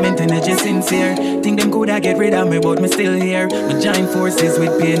appointment, energy sincere. Think them coulda get rid of me, but me still here. Me join forces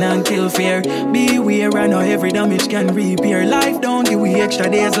with pain and kill fear. Beware, I know every damage can repair. Life don't give we extra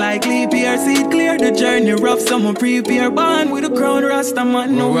days like leap year. See it clear, the journey rough, someone prepare. Born with a crown, Rasta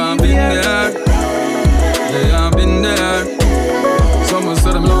man, no I've been there. Yeah, I've been there. Someone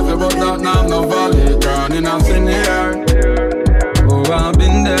said I'm love you, but that now I'm no valley. Drowning out in the air. Oh, I've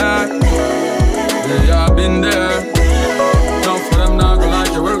been there. Yeah, I've been there. Enough for them not gonna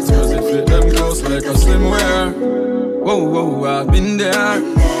like your words, cause it fit them close like a slim wear. Whoa, whoa, I've been there.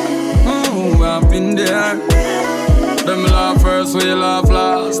 Oh, I've been there. Them laugh first, we laugh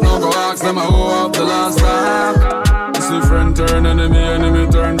last. Now go ask them who up the last time. See friend turn enemy, enemy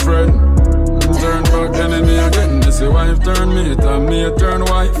turn friend. Turn back enemy again. They say wife turn mate, and me turn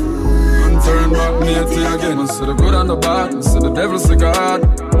wife. And turn back matey again. I see the good and the bad, I see the devil see God.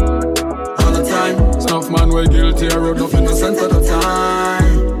 All the time, snuff man well guilty, I wrote up in the sense of the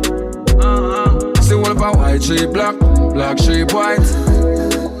time. See what about white shape black, black shape white.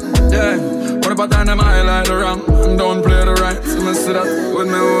 Yeah, what about them highlight the wrong and don't play the right. So I see that with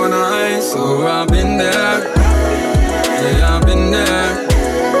my own eyes. So I've been there. Yeah, I've been there.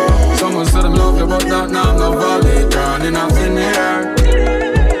 Someone said I'm love you, but that now I'm no valley. Drowning out in the air.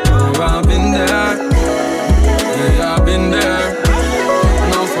 Oh, I've been there. Yeah, I've been there.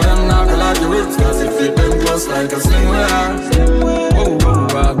 Now for them not to like the roots, cause it fit them close like a sling wear. Oh,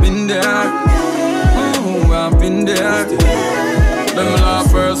 oh, I've been there. Oh, I've been there. Them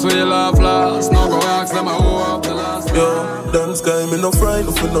laugh first, we laugh last. Now go ask them who up the last. Yo, dance guy, me no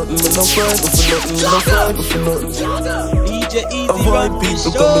frighten for nothing. Me no frighten for nothing. Me no frighten for nothing. Avoid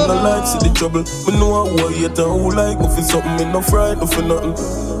people coming alive, see the trouble. Me know who I hate and who like me for something. Me no frighten for nothing.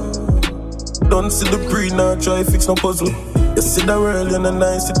 Don't see the breed, now try fix no puzzle. You see the world, you're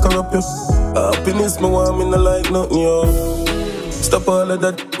nice, it corrupt you. Happiness, me want me no like nothing, yo. Stop all of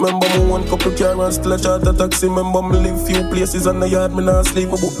that. Remember me one couple car and still a charter taxi. Remember me live few places on the yard, me not sleep.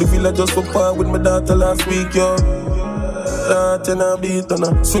 I book the villa just for par with my daughter last week, yo. That and I beat on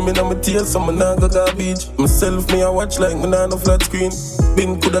her. Swimming on my tail, so me nah go garbage. Myself, me I watch like me nah no flat screen.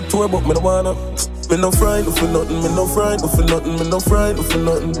 Been coulda tour, but me no wanna. Me no frighten for nothing, me no frighten for nothing, me no frighten for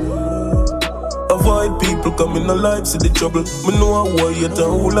nothing. Avoid people coming alive, see the trouble. Me know who I hate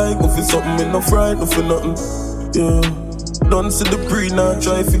and who like me for something. Me no frighten for nothing, yeah. Don't see the breed, now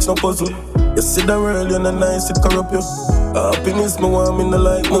try fix no puzzle. You see the world, you're nice, it corrupt you. Happiness, me want me no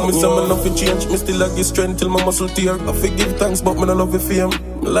like. Me say me love to change, me still like give strength till my muscle tear. I forgive thanks, but me no love the fame.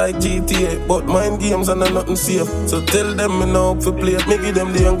 Me like GTA, but mind games and I'm nothing safe. So tell them me no up for play. Me give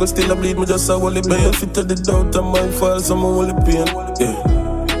them the angle, still I bleed, me just a wally bail. Fit to the doubt and my fall, so me only pain.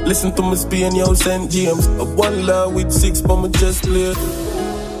 Yeah. Listen to me Spain, yo, St. James. A one law with 6, but me just play.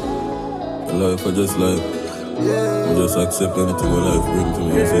 Life, I just life. I just accept anything my life bring to me,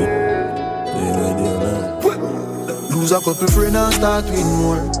 you see. Yeah, idea now. Lose a couple friends and start with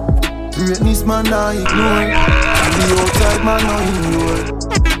more. Greatness man I ignore. The outside man I ignore.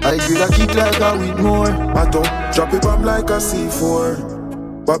 I grade a kick like a with more. I don't drop it bomb like a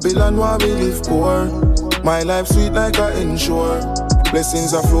C4. Babylon where we live poor. My life sweet like a ensure.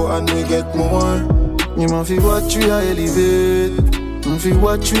 Blessings are flow and we get more. You man feel what you are elevate. You feel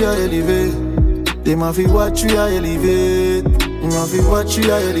what you are elevate. They ma fi watch we a elevate. They ma fi watch we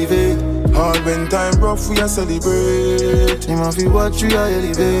a elevate. All when time rough we a celebrate. They ma fi watch we a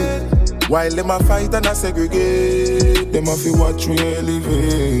elevate. While them a fight and a segregate. They ma fi watch we a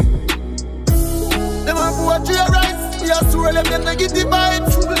elevate. They ma fi watch we a rise. We a swirl them negative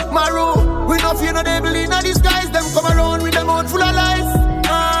vibes. Maru, we no fear no devil in a disguise. Them come around with them out full of lies.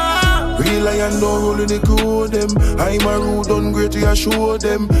 Real I lion don't roll in the crew them. I'm a rude, done great, we a show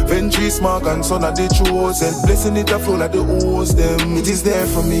them. Ventry, smart and son of the chosen. Blessing it a flow like the hose them. It is there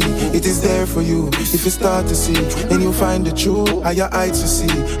for me, it is there for you. If you start to see, then you find the truth. Higher heights to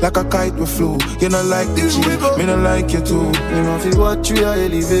see, like a kite we flew. You not like the G, me not like you too. You know feel what you are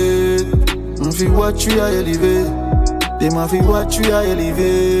elevate. You feel what you are elevate. They ma feel what you are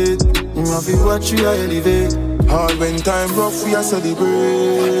elevate. You ma feel what you are elevate. All when time rough we a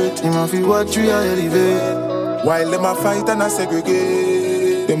celebrate. You ma feel what you are elevate. While them a fight and a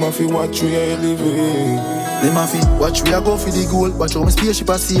segregate. Them a feel what you are elevate. Them a fi watch we a go for the goal. Watch how my spaceship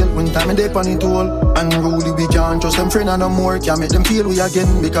a sail when time me dey on it all. Unruly we can't trust them friend and no more. Can't make them feel we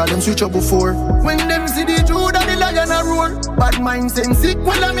again because them switch up before. When them see the truth and the lion a roar. Bad mind same sick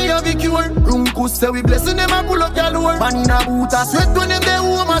when me have a cure. Runkus say we blessing them a pull up your lure. Man in a boot a sweat when them dey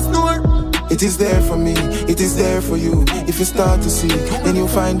home a snore. It is there for me, it is there for you. If you start to see, then you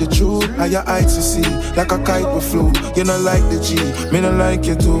find the truth. Higher heights to see, like a kite we flew. You not like the G, me not like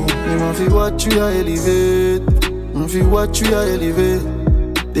you too. They ma feel what you are elevate. You feel what you are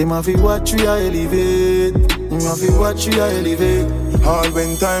elevate. They ma feel what you are elevate. You ma feel what you are elevate. All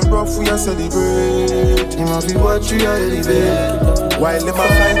when time rough we a celebrate. You ma feel what you are elevate. While them a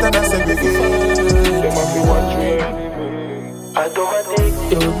fight and a segregate. Them a feel what you are.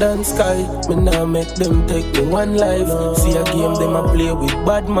 Yo, dance sky, me nah make them take me one life. See a game, them a play with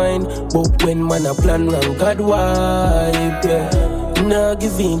bad mind. But when man a plan wrong, God wipe, yeah. Nah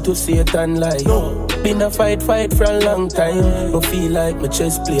give in to Satan life. Been a fight for a long time. But feel like my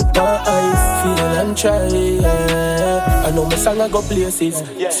chest plate by ice. Feel and try, yeah. I know my song I go places.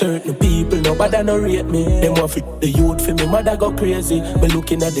 Certain people, nobody no rate me. Them want fit the youth for me, mother go crazy. Me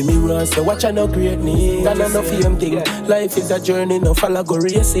looking at the mirror and say, watch I no greatness. And I no fame thing. Life is a journey, no fall I go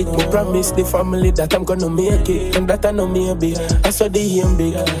race it. Me promise the family that I'm gonna make it. And that I know maybe, I saw the aim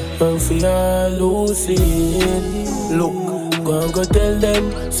big. And for all lose it. Look, go and go tell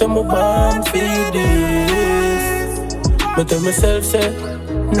them, some more born for this. Me tell myself, say,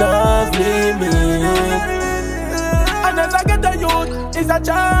 no limit. And as I get the youth, it's a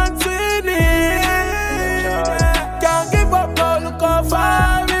chance we need. Can't give up, no, look how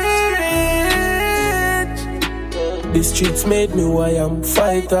far we reach. The streets made me who I am,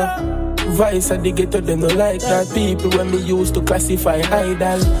 fighter. Vice and the ghetto, them no like that. People when me used to classify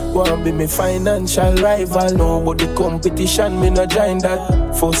idol want be me financial rival. No, but the competition, me no join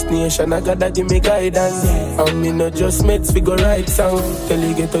that. First Nation, I got that give me guidance. And me no just mates figure right song. Tell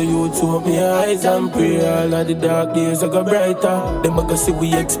you ghetto youth to open your eyes and pray. All of the dark days I go brighter. Them I go see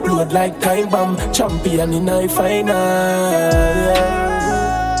we explode like time bomb. Champion in the final,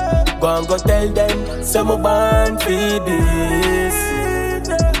 yeah. Go and go tell them, some born for this.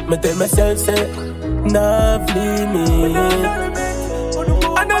 Me tell myself, say, no limit.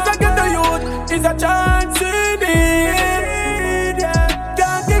 And as I get the youth, it's a chance in it.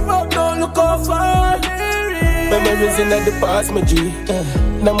 Can't give up, no look how far we reach. Memories in the past, my G.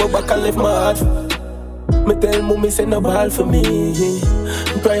 Now my back and left my heart. Me tell mommy, say no ball for me.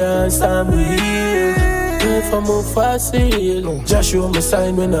 Prayer and stand real. If I'm more fossil, Jahshii my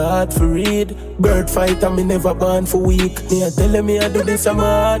sign when I hard for read. Bird fight and me never born for weak. Me a tell me I do this and my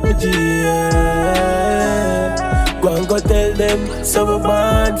heart me G, yeah. Go and go tell them, so we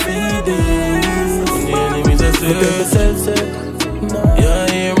born for this. When the enemies are searching, yeah,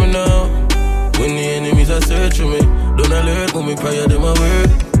 hear me now. When the enemies are searching me, don't alert when me prayer them a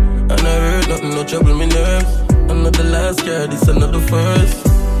word. And I heard nothing, no trouble me nerves. I'm not the last guy, this another first.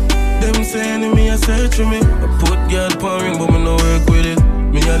 Them say enemy a search for me. I put God pouring, but me no work with it.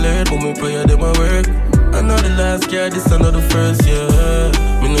 Me alert, but me prayer them a work. I know the last year, this another first, yeah.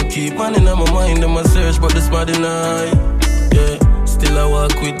 Me no keep man in my mind, them a search, but this body night, yeah. Still I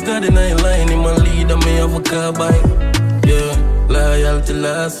walk with God in I line, him a lead and me have a carbine, yeah. Loyalty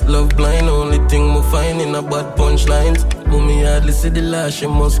last, love blind, only thing me find in a bad punchlines. But me hardly see the last, she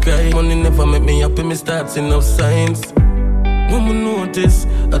must cry. Money never make me happy, me starts enough signs. When me notice,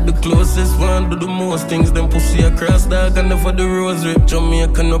 at the closest one do the most things. Them pussy across dog and never the rosary.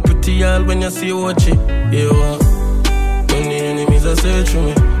 Jamaica no pretty all when you see watch it. Yeah, when the enemies are searching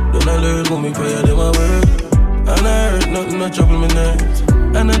me, don't alert when me prayer them a word. And I heard nothing, no trouble me nerves.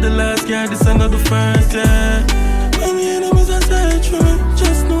 I know the last guy, this another first, yeah. When the enemies are searching me,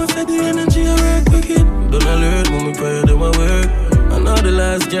 just know that the energy I work wicked. Don't alert when me prayer them a word. I know the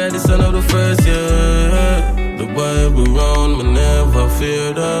last guy, this another first, yeah. The Bible round me never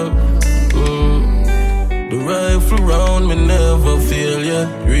fear them. The rifle round me never fail, yeah.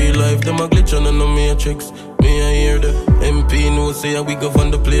 Real life, them a glitch on the matrix. Me I hear the MP no say we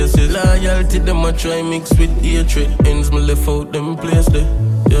govern the places. Loyalty, them a try mix with hatred. Ends me left out them place there,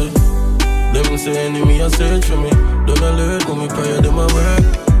 yeah. Them say enemy a search for me. Don't alert when me prayer them a work.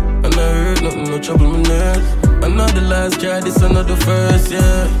 And I heard nothing, no trouble me nerves. I'm not the last guy, this another first,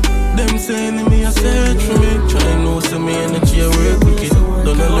 yeah. Them say enemy a search for me. Try no see me energy a work wicked.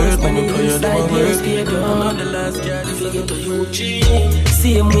 Don't alert when me prayer them a work. I'm not the last guy, this another UG.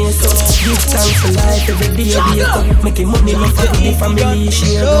 Same way, so give thanks for life every day. Wake up, making money, no for the family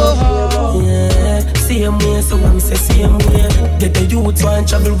share. Yeah, same way, so I'm say same way. Get the youths want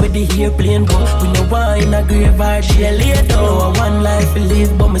travel with the airplane go. We no want in a grave or jail later. No one life we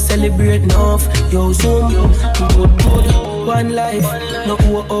live, but me celebrate enough. Yo, zoom, good. One life, no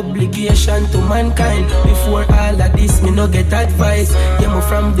obligation to mankind. Before all of this, me no get advice. Yeah, me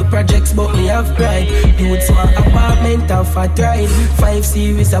from the projects, but me have pride. Dudes want apartment and fat ride. 5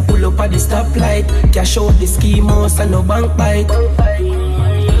 series, I pull up at the stoplight. Cash out the scheme house and no bank bite.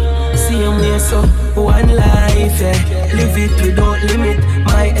 Same way, so one life, yeah. Live it without limit.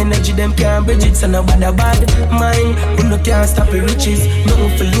 My energy, them can't bridge it, so no bad mine. You no can't stop the riches.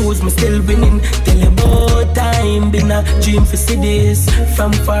 Nothing for lose, me still winning. Tell you about time, been a dream for cities.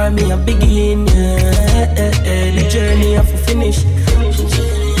 From far, me a begin, the journey have to finish.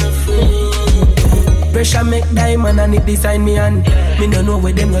 Pressure make diamond and it design me and me no know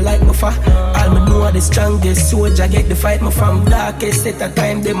where them no like me for. All me know are the strongest soldier get the fight me from darkest set of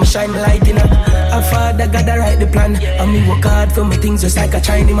time. Them shine light in a father gotta write the plan. And me work hard for my things just like a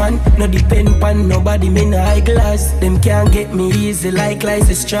Chinese man. No depend pan nobody, me no eyeglass. Them can't get me easy like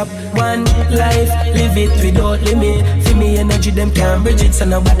license strap. One life, live it without limit. For me energy, them can't bridge it, so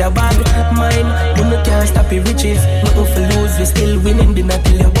no bad mine. You no can't stop it riches. Nothing for lose, we still winning. Did not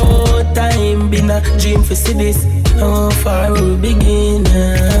tell you about time, been a dream for cities. How far we begin.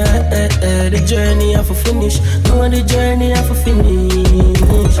 The journey have to finish. No, the journey have to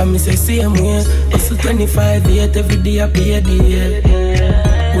finish. I me say same way. Hustle 25 yet every day I pay a day.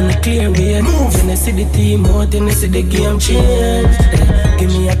 When I clear way, when I see the team out, then I see the game change. Give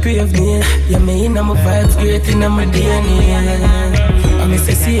me a crave me. Yeah, me in my vibes, great in my DNA. I me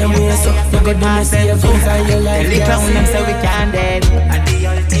say same way, so you go do me see your things and your life. The clown them say we can't dead.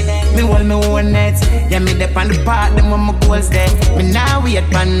 Me hold me own net. Yeah, me dep on the part, them when my goals there. Me now wait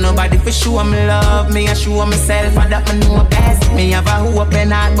pan nobody for show me love. Me a show myself, and that me know best. Me have a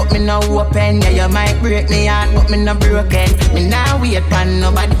open heart, but me no open. Yeah, you might break me heart, but me no broken. Me now wait pan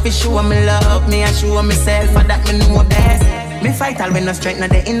nobody for show me love. Me a show myself, and that me know best. Me fight all when no strength, no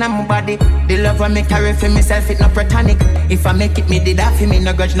day in my body. The love when me carry for myself, it no platonic. If I make it, me did that for me,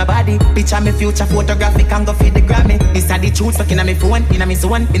 no grudge nobody. Picture me future photographic and go feed the Grammy. This are the truth, stuck in my phone, in my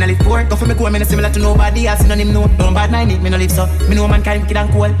zone, in a live poor. Go for me cool, me no similar to nobody else, no him know. Don't bad mind it, me no live so. Me know man kind, wicked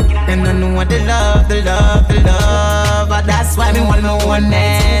and cool. Them no know the love, the love, the love. But that's why me want no one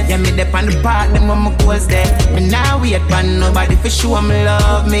net. Yeah, me dep on the part, them when my goals there. Me now wait pan nobody for show me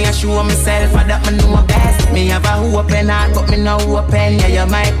love. Me a show myself, and that me know best. Me have a open heart, but me no open. Yeah,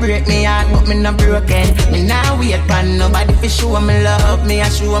 you might break me heart, but me no broken. Me now wait pan nobody for show me love. Me a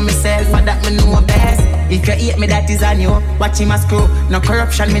show myself, and that me know best. If you hate me, that is on you. Watch him a screw. No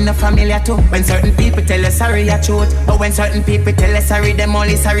corruption, me no familiar too. When certain people tell you sorry, I truth. But when certain people tell you sorry, them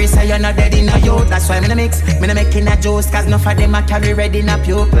only sorry, so you're not dead in a youth. That's why me no mix, me no making a jokes. Cause enough of them a carry red in a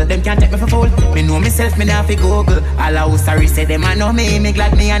pupil. Them can't take me for fool. Me know myself, me not fi Google. All I was sorry, say them I know me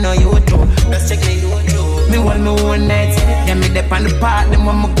glad me I know you too. Just check me YouTube. Me hold me own net. Yeah, me dep on the part, them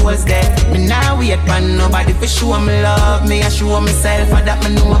when my goals there. Me now wait pan nobody for show me love. Me a show myself, and that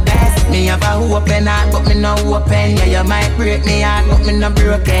me know best. Me have a open heart, but me no open. Yeah, you might break me heart, but me no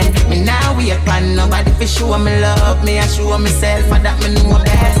broken. Me now wait pan nobody for show me love. Me a show myself, and that me know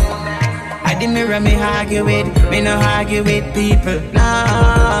best. I did mirror me argue with, me no argue with people.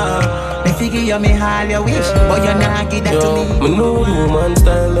 No, me figure you me all your wish, but you not give that to me. Me know you man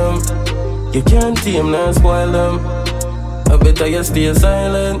style them. You can't tame nor spoil them. I better you stay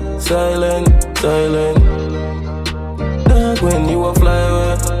silent, silent, silent. Dog when you a fly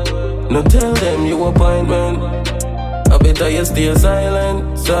away, no tell them you appointment. I better you stay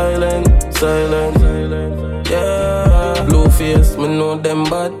silent, silent, silent. Yeah, blue face, me know them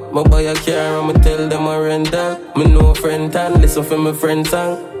bad. Me buy a car and me tell them I rent that. Me know friend and listen for my friend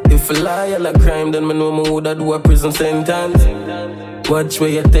song. If a liar like crime, then me know me woulda do a prison sentence. Watch where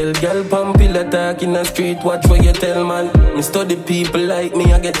you tell girl pump pillar talk in the street. Watch where you tell man. Me study people like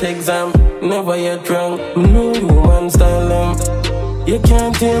me, I get exam. Never yet wrong. Me know you man style them. You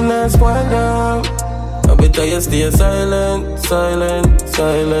can't tame nor spoil them. I better you stay silent, silent,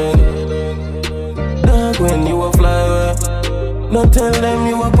 silent. Dog when you a fly away, no tell them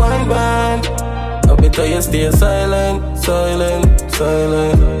you a point man. I better you stay silent, silent,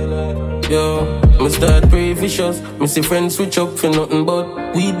 silent. Yo, Me start pray vicious. Me see friends switch up for nothing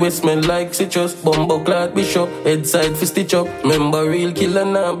but weed we smell like citrus. Bumbo clad bishop, head side for stitch up. Remember real killer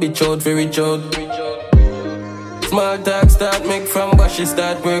now, bitch out for reach out. Small talk start make from Jahshii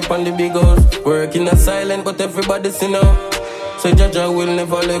start work on the big house. Working a silent but everybody see now. So Jaja will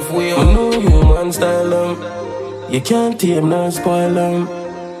never left way on. No human style you can't tame nor spoil them.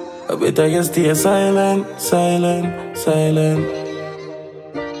 I better you stay silent, silent, silent.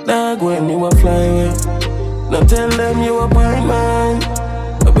 Dog when you a fly away, now tell them you a blind man.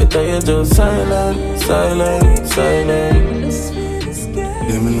 I better you just silent, silent, silent.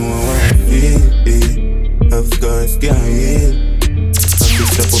 Them know how I feel, of scars can't heal. I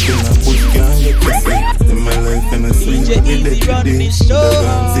just step up in a bush, can't get pussy. In my life and I sleep every day today.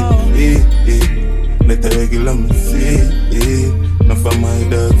 Let the regular me see. Now for my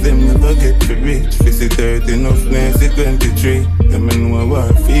dogs, them never get to reach. 30 enough, 23. Them know how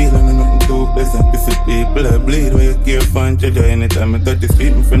I feel and nothing too pleasant. If people I bleed, where you care for and judge. Anytime I touch the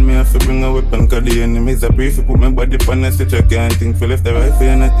street, my friend me have to bring a weapon. Cause the enemies are brief. Put my body on a stitch, I can't think for left or right. For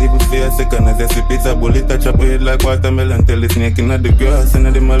you not even stay a second. As I see pizza bullet, I chop your head like watermelon. Tell the snake in the grass and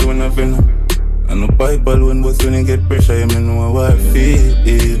them alone have venom. And no pipe alone, but when you get pressure, you know how I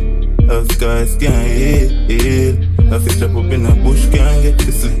feel. Of scars can't heal. I feel strap up in a bush, can't get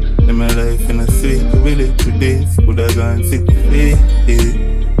to sleep. In my life in a sweet, we live for days. Could have gone sick,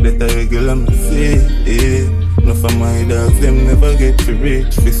 let a regular me see. No for my dogs, them never get to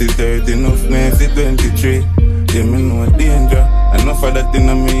reach. 30 enough, 23. Yeah, me know danger. Enough for that in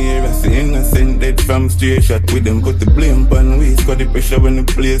my ear. I see innocent dead from straight shot. With them put the blame on we. Got the pressure when the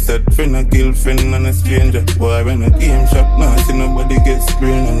place at. Friend a kill friend and a stranger. Boy, when a game shop now, see nobody get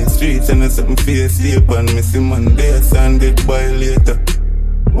sprained on the streets. And there's something for your sleep on me. See Monday, a Sunday, boy later.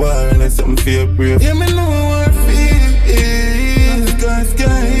 War and there's something for your brave. Yeah, me know how I feel. Scars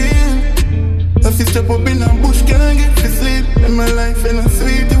can't heal. I feel strap up in a bush, can't get to sleep. In my life and I'm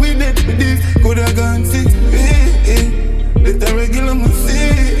sweet, we dead with this. Coulda gone 6 feet. Let a regular me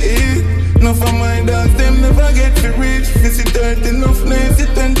see. No for my dogs, them never get to reach. 30 enough,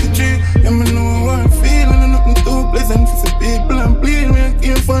 23. Yeah, me know how I feel and nothing too pleasant. For people I'm bleeding, me I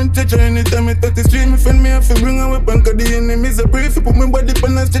came from church. Anytime I touch the street, me friend me have to bring a weapon. Cause the enemies are brave. Put my body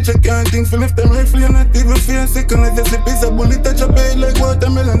on a stitch, I can't think for left and right. Feel not even feel second. I just a piece of bullet, touch your head like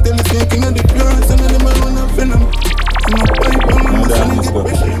watermelon. Tell the snake in the grass and them alone have venom. No pipe on my muscle, get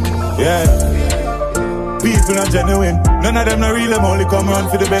pressure. Yeah. People not genuine, none of them not real, them only come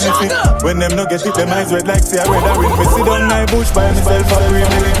around for the benefit. When them not get it, them eyes red like say I read a ring. Me sit down my bush by myself for the real.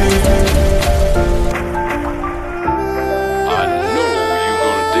 I know you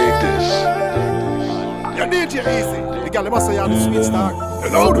gonna dig this. You DJ Easy, the girl must say you're the sweet star.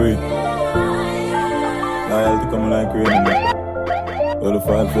 Hello. Loyalty coming like rain. All the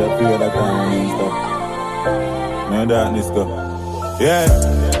fall for a period of time and stuff. No darkness go. Yeah.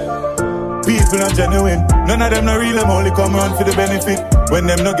 People not genuine, none of them not real, them only come around for the benefit. When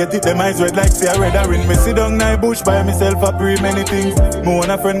them not get it, them eyes red like say I read a ring. Me sit down in bush by myself, I pray many things. Me want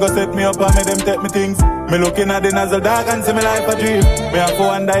a friend go set me up and make them take me things. Me looking at the nozzle dog and see me life a dream. Me have to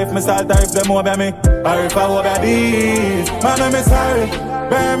wonder if me salt or if them over me, or if I over these. Mama, me sorry,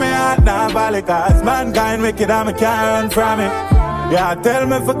 bury me heart now valley. Cause mankind wicked and me can't run from it. Yeah, tell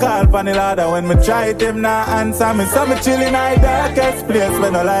me for call pan the ladder. When me try it, him not answer me. So me chill in the darkest place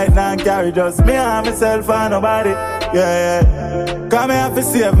when no light now carry. Just me and myself and nobody. Yeah. Come here to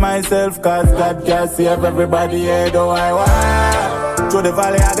save myself. Cause God can save everybody. Yeah, do I want through the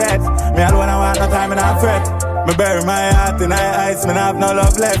valley of death. Me alone I want no time and I fret. Me bury my heart in ice. Me not have no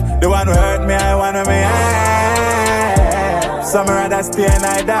love left. The one who hurt me, I want me. Some rather stay in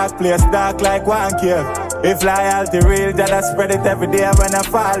a dark place. Dark like one cave. If loyalty real, just spread it every day when I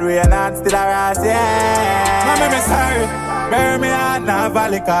fall. We are not still around, yeah. Mama, me sorry, bury me heart now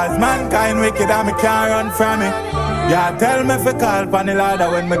valley. Cause mankind wicked and me can't run from it. Yeah, tell me for call pan the ladder.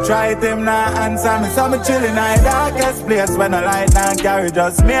 When me try it, him not answer me. So me chill in the darkest place when the light now carry.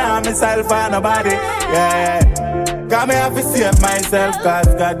 Just me and myself and nobody, yeah. Cause me have to save myself, cause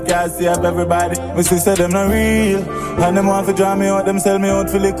God can't save everybody. Me sister them not real, and them want to draw me out, them sell me out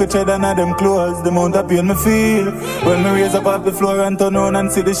for liquor cheddar and them clothes. The amount of pain me feel when me raise up off the floor and turn on and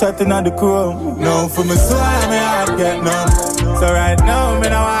see the shot in the chrome. No, for me soul, me heart get numb. So right now, me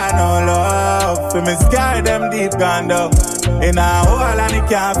no want no love. For me scar them deep gone down in a hole and it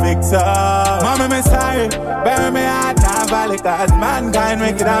can't fix up. Mama, me sorry, bury me heart now valley. Cause mankind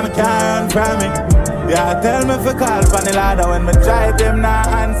wicked and me can't run from it. Yeah, tell me for call pan the ladder. When me try them now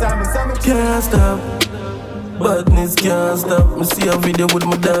answer me. So me can't stop, badness can't stop. Me see a video with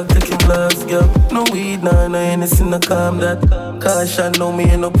my dog taking last gap. No weed, no anything to calm that. Caution, now me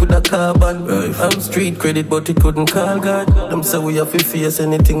end up with a carbon. I'm street credit, but it couldn't call God. Them say we have to face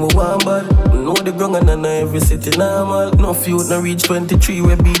anything we want bad. Know the ground and I know every city normal. No feud, no reach 23,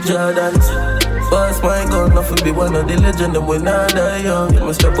 we be Jordans. Pass my gun, nothing be one of the legend, and when I die young.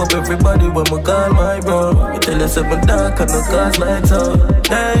 Me strap up everybody when me call my bro. Me tell you something dark and no cause lights out.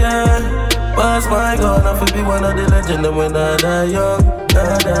 Yeah, yeah. Pass my gun, nothing be one of the legend, and when I die young.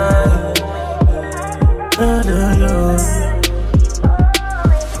 I die. I die young.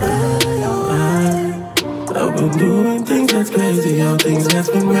 I've been doing things that's crazy, how things that's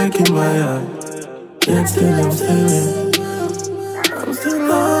been breaking my heart. Yet still I'm still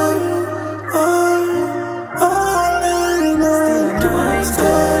on.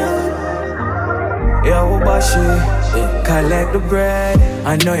 Yo, Jahshii, collect the bread.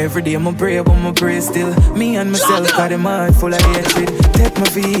 I know every day I'ma pray, but I'ma pray still. Me and myself got them heart full of hatred. Take my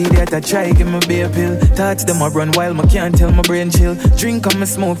feet, yet I try give me a pill. Thoughts them I run while I can't tell my brain chill. Drink and me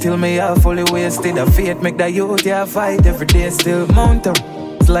smoke till me half fully wasted. A fate make that youth, yeah, fight every day still. Mount up.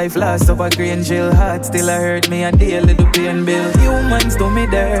 Life lost up a green jail. Heart still a hurt me a day, little pain bill. Humans do me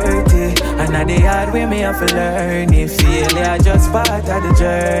dirty, and at the hard way me have to learn it. Failure just part of the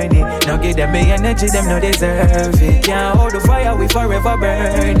journey. Now give them me energy, them no deserve it. Can't hold the fire, we forever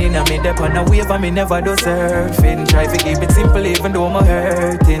burning. I made up on a wave and me never do surfing. Try to keep it simple even though I'm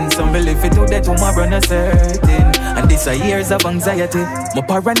hurting. Some believe it to that tomorrow not certain. And this a years of anxiety. My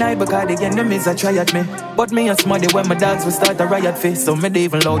paranoid because the enemies a try at me. But me a smarty when my dogs will start a riot face. So me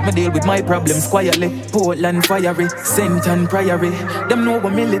even loud, me deal with my problems quietly. Portland fiery, Saint and Priory. Them know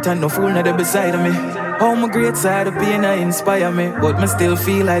I'm militant, no fool not there beside of me. How my great side of pain I inspire me. But me still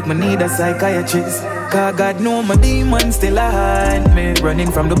feel like me need a psychiatrist. Cause God know my demons still haunt me.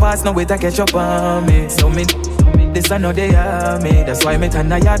 Running from the past, now wait I catch up on me. So me this I know they are me. That's why me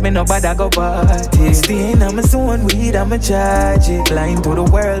turn a yard, me no bother go party. Staying on my zone, weed and me charge it. Blind to the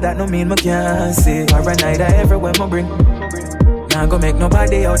world, that no mean me can't see. Paranoid everywhere me bring. Now go make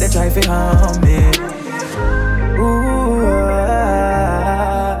nobody out there try to harm me. Ooh,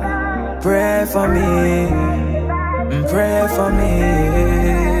 pray for me, pray for me.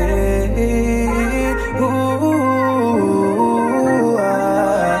 Ooh,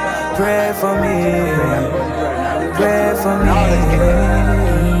 pray for me, pray for me.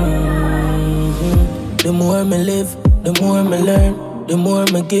 The more me live, the more me learn. The more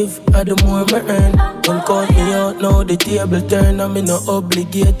me give, the more me earn. Don't count me out now, the table turn. I'm no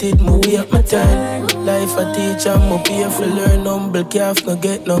obligated, me wait my turn. Life a teacher, me pay for learn. Humble calf, no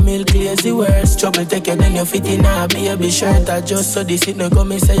get no milk, lazy words. Trouble take you, then you fit in a baby shirt. I just so this it no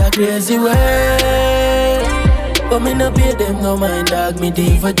come and say a crazy word. But me no pay them no mind, dog, me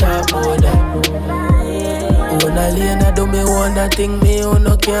diva talk about that. When I lane, I do me one that thing, me who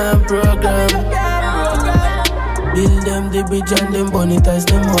no can program. Build them the bridge and them burn it as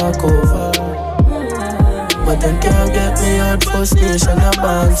them walk over. But them can't get me out First Nation, a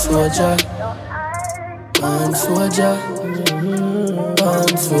band soldier. Band soldier,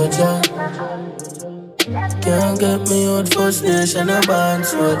 band soldier. Can't get me out First Nation, a band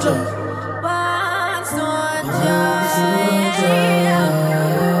soldier.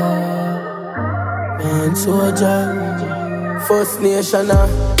 Band soldier. First Nation,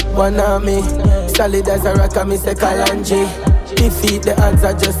 one army. Solid as a rock, me say Kalanji. Defeat the odds,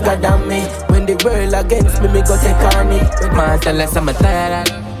 I just got on me. When the world against me, me go take on me. Man, tell us I'm a tired.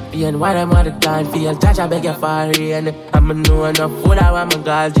 Being what I'm all the time, feel judge, I beg you for rain. I'm a know enough, what I want, my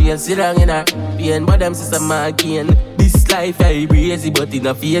girl, jail, sit down in her. Being but them sister, my kin. This life very crazy, but it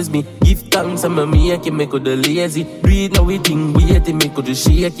not fears me. Give thanks, I'm a make it, me could lazy. Breathe now, we think, wait, me could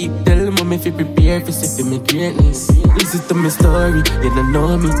shake it. Tell me if you prepare for see me greatness. Listen to my story, you don't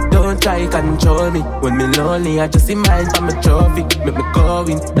know me. Don't try control me. When me lonely, I just imagine for my trophy. Make me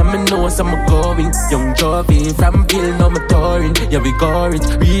going, now me know I'm going. Young trophy, from Ville, now me touring. Yeah, we go rich,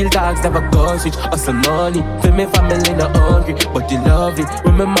 real dogs never go switch. Hustle money, for me family not hungry, but you love it.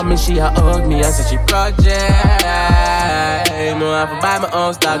 When my mommy, she a hug me, I said she project. More have to buy my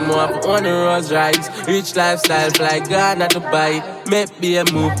own stock, more have to own the Rolls Royce. Rich lifestyle, fly Ghana to Dubai. Maybe a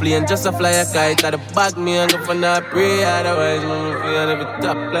move plane, just a fly a kite. At the back me and go for not pray. Otherwise, me feel every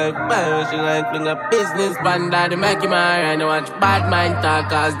top like fire. She like fling a business band that they make him high. And I watch bad mind talk,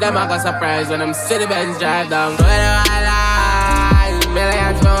 cause them I got surprised when them city Benz drive down.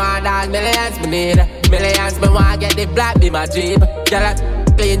 Millions me want dog, millions me need. Millions me want get the black be my Jeep. Girl,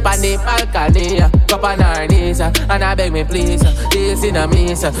 clean pan the Alkaline, cup on her knees, and I beg me please, this in a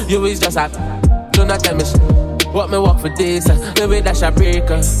me, you is just a, do not tell me what me walk for this, maybe dash a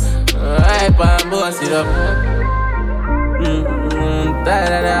breaker, hype and boss it up.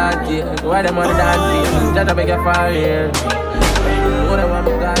 Why them on the dance, just a beg you for here. What I want,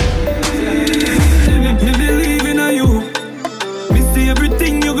 God. Me believe in you. Me see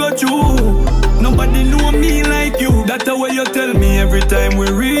everything you go through. Nobody know me like you. That's the way you tell me every time we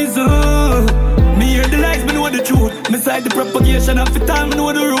reason. Me hear the lies, me know the truth. Me side the propagation of it all, me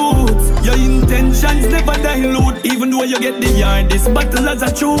know the roots. Your intentions never dilute. Even though you get the hardest battle as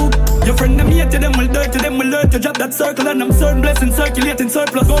a truth. Your friend them here to them will dirty, them will learn to drop that circle. And I'm certain blessings circulating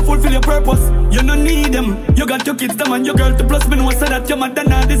surplus. Go fulfill your purpose. You don't need them. You got your kids, them and your girl to plus. Me know so that your mother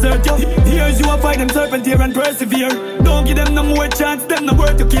not desert you. Here's you avoid them serpent here and persevere. Don't give them no more chance, them no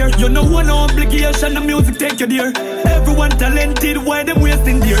worth to care. You know one obligation, the music take you there. Everyone talented, why them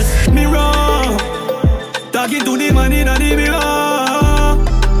wasting years? Me wrong. Talking to the man in the mirror.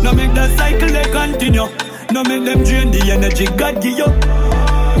 Now make that cycle they continue. Now make them drain the energy God give you.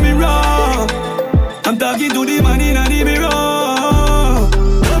 Mirror, I'm talking to the man in the mirror.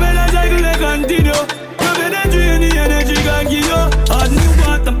 Now make that cycle they continue. Now make them drain the energy God give you. All new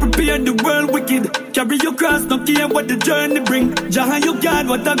water prepare the world wicked. Carry your cross, no care what the journey bring. Jahi, you God,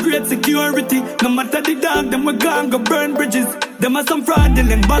 what a great security. No matter the dark, them we gone go burn bridges. Them are some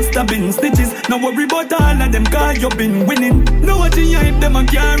fraudulent backstabbing stitches. No worry about all of them, cause you been winning. No what you hype them and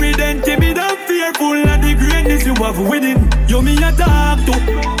carry them. Timid and fearful of the greatness you have within. You me a talk to.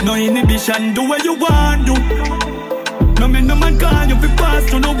 No inhibition, do what you want to. No man, no man call you fi pass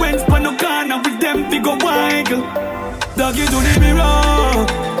to no wins for no corner with them fi go wiggle. Talking to the mirror.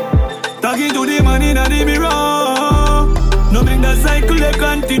 Talking to the man in the mirror. No make that cycle they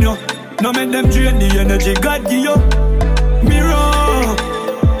continue. No make them drain the energy God give you. Mirror,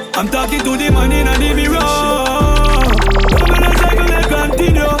 I'm talking to the man in the mirror. No make that cycle they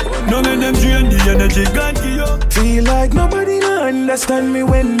continue. No make them drain the energy God give you. Feel like nobody understand me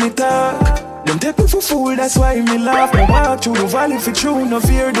when me talk. Them take me for fool, that's why me laugh. Me walk through the valley for true, no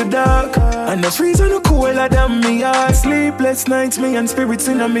fear the dark. And the freeze and the cooler than me heart. Sleepless nights, me and spirits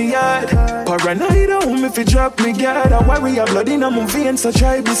in me yard. Paranoid home if you drop me guard. I worry a blood in my veins, so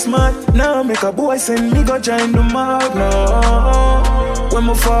try be smart. Now make a boy send me go join the mob. No, when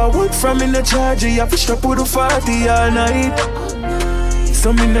me forward from in the charge, I fish up with the 40 all night.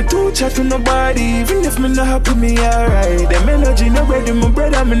 So me no too chat to nobody. Even if me not happy, me alright. Them energy no ready, my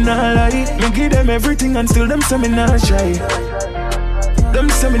brother, me not lie. Me give them everything and still them say me not try. Them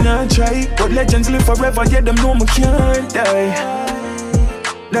say me not try. But legends live forever, yeah, them know me can't die.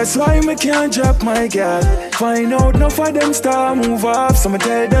 That's why me can't drop my guard. Find out enough of them start move off. So me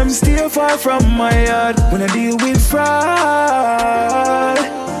tell them stay far from my yard. When I deal with fraud,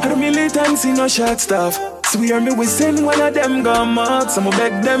 I don't militants see no short stuff. Swear me we send one of them gone mark. So me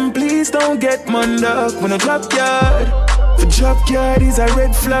beg them please don't get man up. When I drop yard, for drop yard is a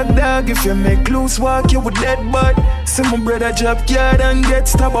red flag dog. If you make loose walk you with dead butt. See my brother drop yard and get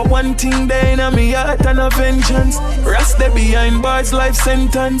stabbed. But one thing there in me heart and a vengeance. Rasta behind bars life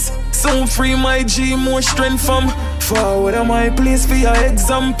sentence. Soon free my G more strength from. Forward of my place for your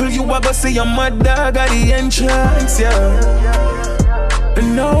example. You a go see a mad dog at the entrance, yeah.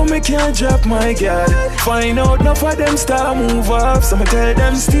 And now me can't drop my guard. Find out enough of them start move off. So me tell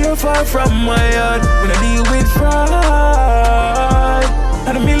them stay far from my yard. When I deal with fraud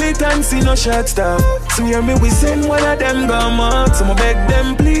and the militants see no short stop. So hear me we send one of them gone mark. So me beg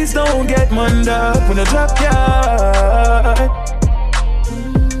them please don't get manned up. When I drop yard,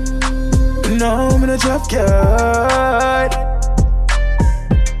 no me no drop yard.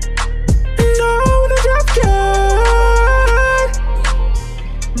 No me no drop yard.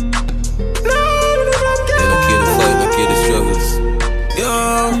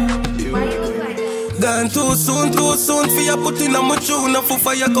 Gone too soon for you put in a my tune. I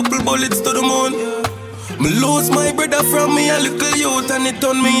fire couple bullets to the moon. Me lose my brother from me a little youth. And it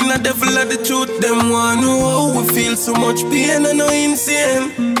turned me in a devil of the truth. Them want know how we feel so much pain and no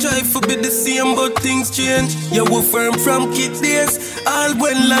insane. Try to be the same but things change. Yeah, we firm from kid days. All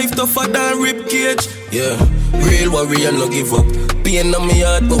when life tougher than rib cage. Yeah, real warrior no give up. Pain on me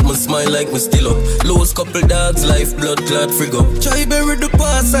heart, but me smile like me still up. Lose couple dogs, life blood clot frig up. Try bury the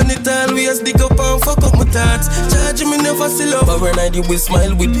past and it always dig up and fuck up my thoughts. Charge me never still up. But when I do we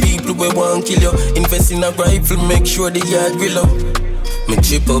smile with people we want kill you. Invest in a rifle, make sure the yard grill up. Me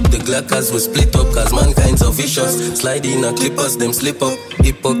chip up the Glock as we split up. Cause mankind's so vicious. Slide in a clippers, them slip up.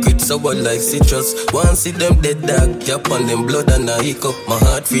 Hypocrites sour like citrus. One see them dead dog, cap on them blood and a hiccup. My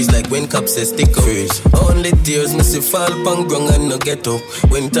heart freeze like when cops say stick up. Freeze. Only tears me see fall pang grung and no get up.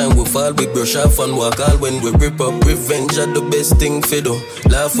 When time we fall we brush off and walk all when we rip up. Revenge are the best thing for do.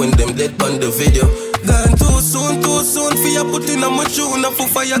 Laugh when them dead on the video. Gone too soon for you put in a my tune. I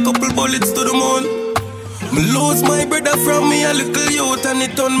fire couple bullets to the moon. Me lose my brother from me a little youth, and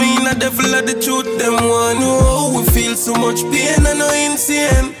it turned me in a devil of the truth. Them one know we feel so much pain and no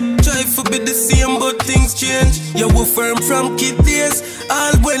insane. Try for be the same but things change. Yeah, we firm from kid days,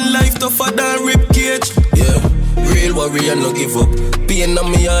 all when life tougher than rib cage. Yeah, real warrior no give up. Pain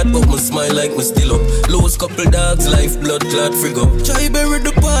on me heart but me smile like me still up. Lose couple dogs, life blood clot frig up. Try bury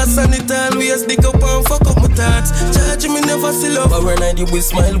the past and it always dig up and fuck up my thoughts. Charge me never still up. Our night you will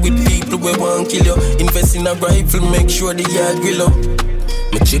smile with people we won't kill you. Invest in a rifle, make sure the yard grill up.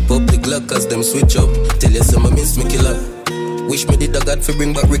 Me chip up the Glock cause them switch up. Tell you some miss me killer. Wish me did a God fi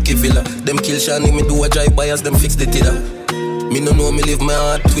bring back Ricky Villa. Them kill Shani, me do a drive by as them fix the tiller. Me no know me live my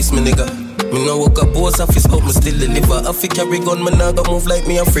heart twist me nigga. Me no work a post office but me still deliver. I fi carry gun, me nah go move like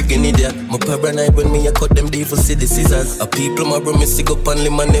me a freaking idiot. My paranoid when me a cut them devil see the scissors. A people my bro me stick up and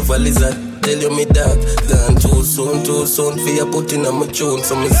limb and never lizard. Tell you me dog, gone too soon for you put in on my tune.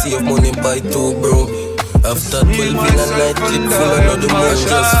 So me save money buy two bro. After 12 in a night clip full of another man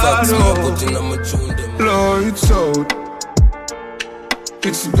just facts. Me a put in on my tune them. Lights out.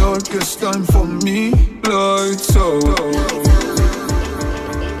 It's the darkest time for me. Lights out.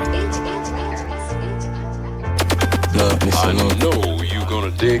 I know you gonna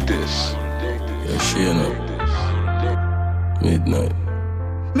dig this. Jahshii up. Midnight.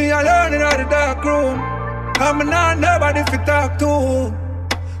 Me alone in the dark room. I'm not nobody to talk to.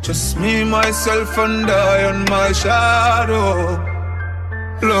 Just me, myself, and I and my shadow.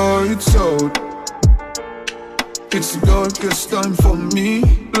 Lights out. It's the darkest time for me.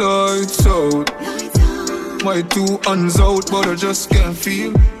 Lights out. My two hands out, but I just can't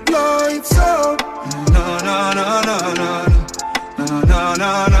feel. Lights out. Na na na na na na na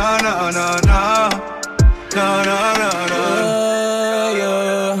na na na na na na na.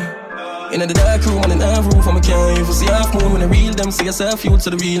 In the dark room and in the roof, I can't even see half moon. When I real them, see yourself youth, so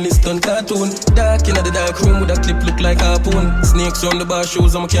the realist done cartoon. Dark in the dark room with a clip look like harpoon. Snakes on the bar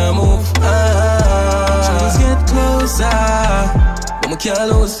shoes, I can't move. Just get closer. I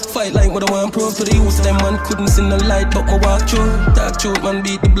can't lose, fight like what I want prove to the youth. Them man couldn't see no light, but my walk through. Talk truth, man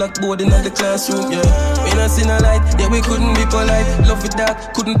beat the blackboard in the classroom, yeah. We not see no light, yeah we couldn't be polite. Love with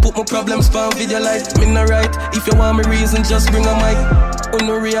that, couldn't put my problems on video light. Me not right, if you want me reason, just bring a mic.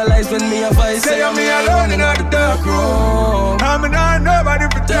 Only realize when me a fight. Say I'm me alone in the dark room. I'm not nobody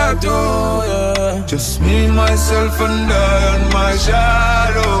to talk to, yeah. Just me, myself, and I and my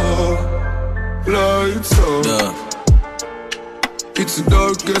shadow. Lights out. Yeah. It's the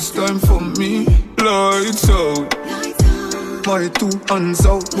darkest time for me. Lights out. My two hands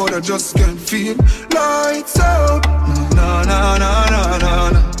out, but I just can't feel. Lights out. Na na na na na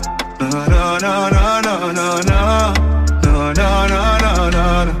na na na na na na na na na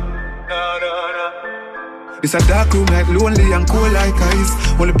na na. It's a dark room like lonely and cold like ice.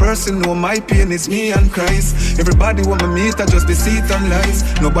 Only person know my pain is me and Christ. Everybody want me meet, I just deceit and lies.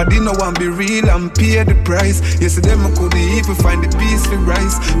 Nobody know want be real and pay the price. Yesterday I couldn't even find the peace for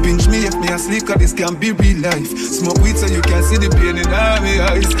rise. Pinch me if me asleep, cause this can be real life. Smoke weed so you can see the pain in all my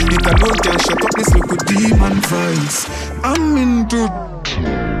eyes. It alone can shut up this look with demon vibes. I'm into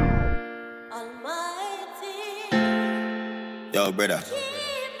Yo, brother.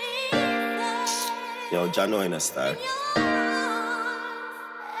 Yo, Jano in a star.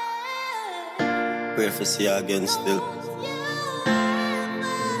 Pray for see you again still.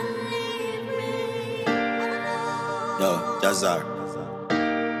 Yo, Jazar.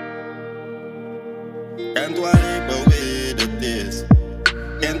 Can't wipe away the tears.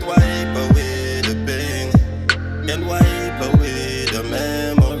 Can't wipe away the pain. Can't wipe away the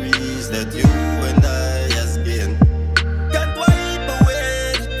memories that you and I has gained. Can't wipe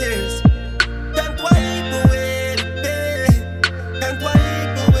away the tears. Can't wipe away the pain. Can't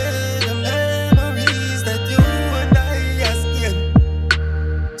wipe away the memories that you and I has gained.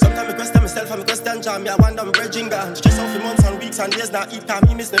 Sometimes I question myself, I'm question Jam. I wonder I'm Rygin gone. Stress out for months and weeks and days now eat time.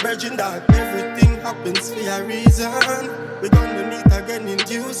 He miss the Rygin dog. Everything happens for a reason. We're gonna meet again in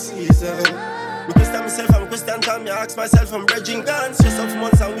due season. I question myself, I'm question Jam. I ask myself, I'm Rygin gone. Stress out for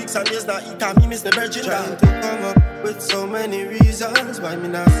months and weeks and days now eat time. He miss the Rygin dog. Trying to come up with so many reasons why me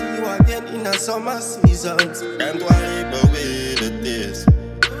not see you again in a summer seasons. Can't wipe away the tears.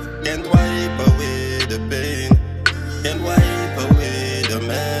 Can't wipe away the pain. Can't wipe away the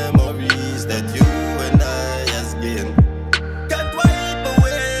memories that you and I has gained. Can't wipe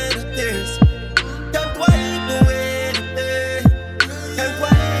away the tears. Can't wipe away the pain. Can't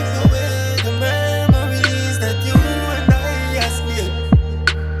wipe away the memories that you and I has gained.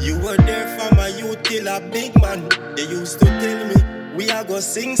 You were there for my youth till a big man. They used to tell me we are gonna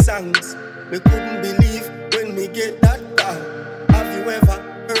sing songs. We couldn't believe when we get that far. Have you ever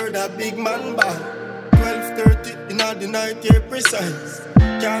heard a big man bar? 12 30 in the night, you're precise.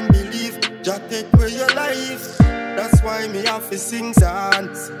 Can't believe Jah take away your life. That's why me have to sing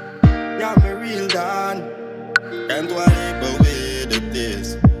songs. Yeah, me real down. Can't wipe away the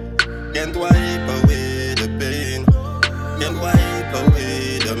tears. Can't wipe away the pain. Can't wipe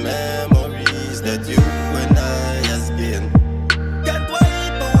away the memories that you and I has been. Can't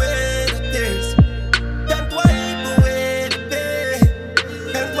wipe away the tears. Can't wipe away the pain.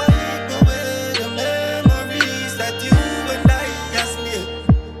 Can't wipe away the memories that you and I has been.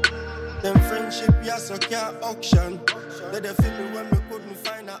 Them friendship, yes, so can't auction. They feel me when me couldn't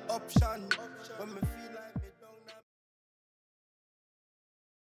find an option. When me feel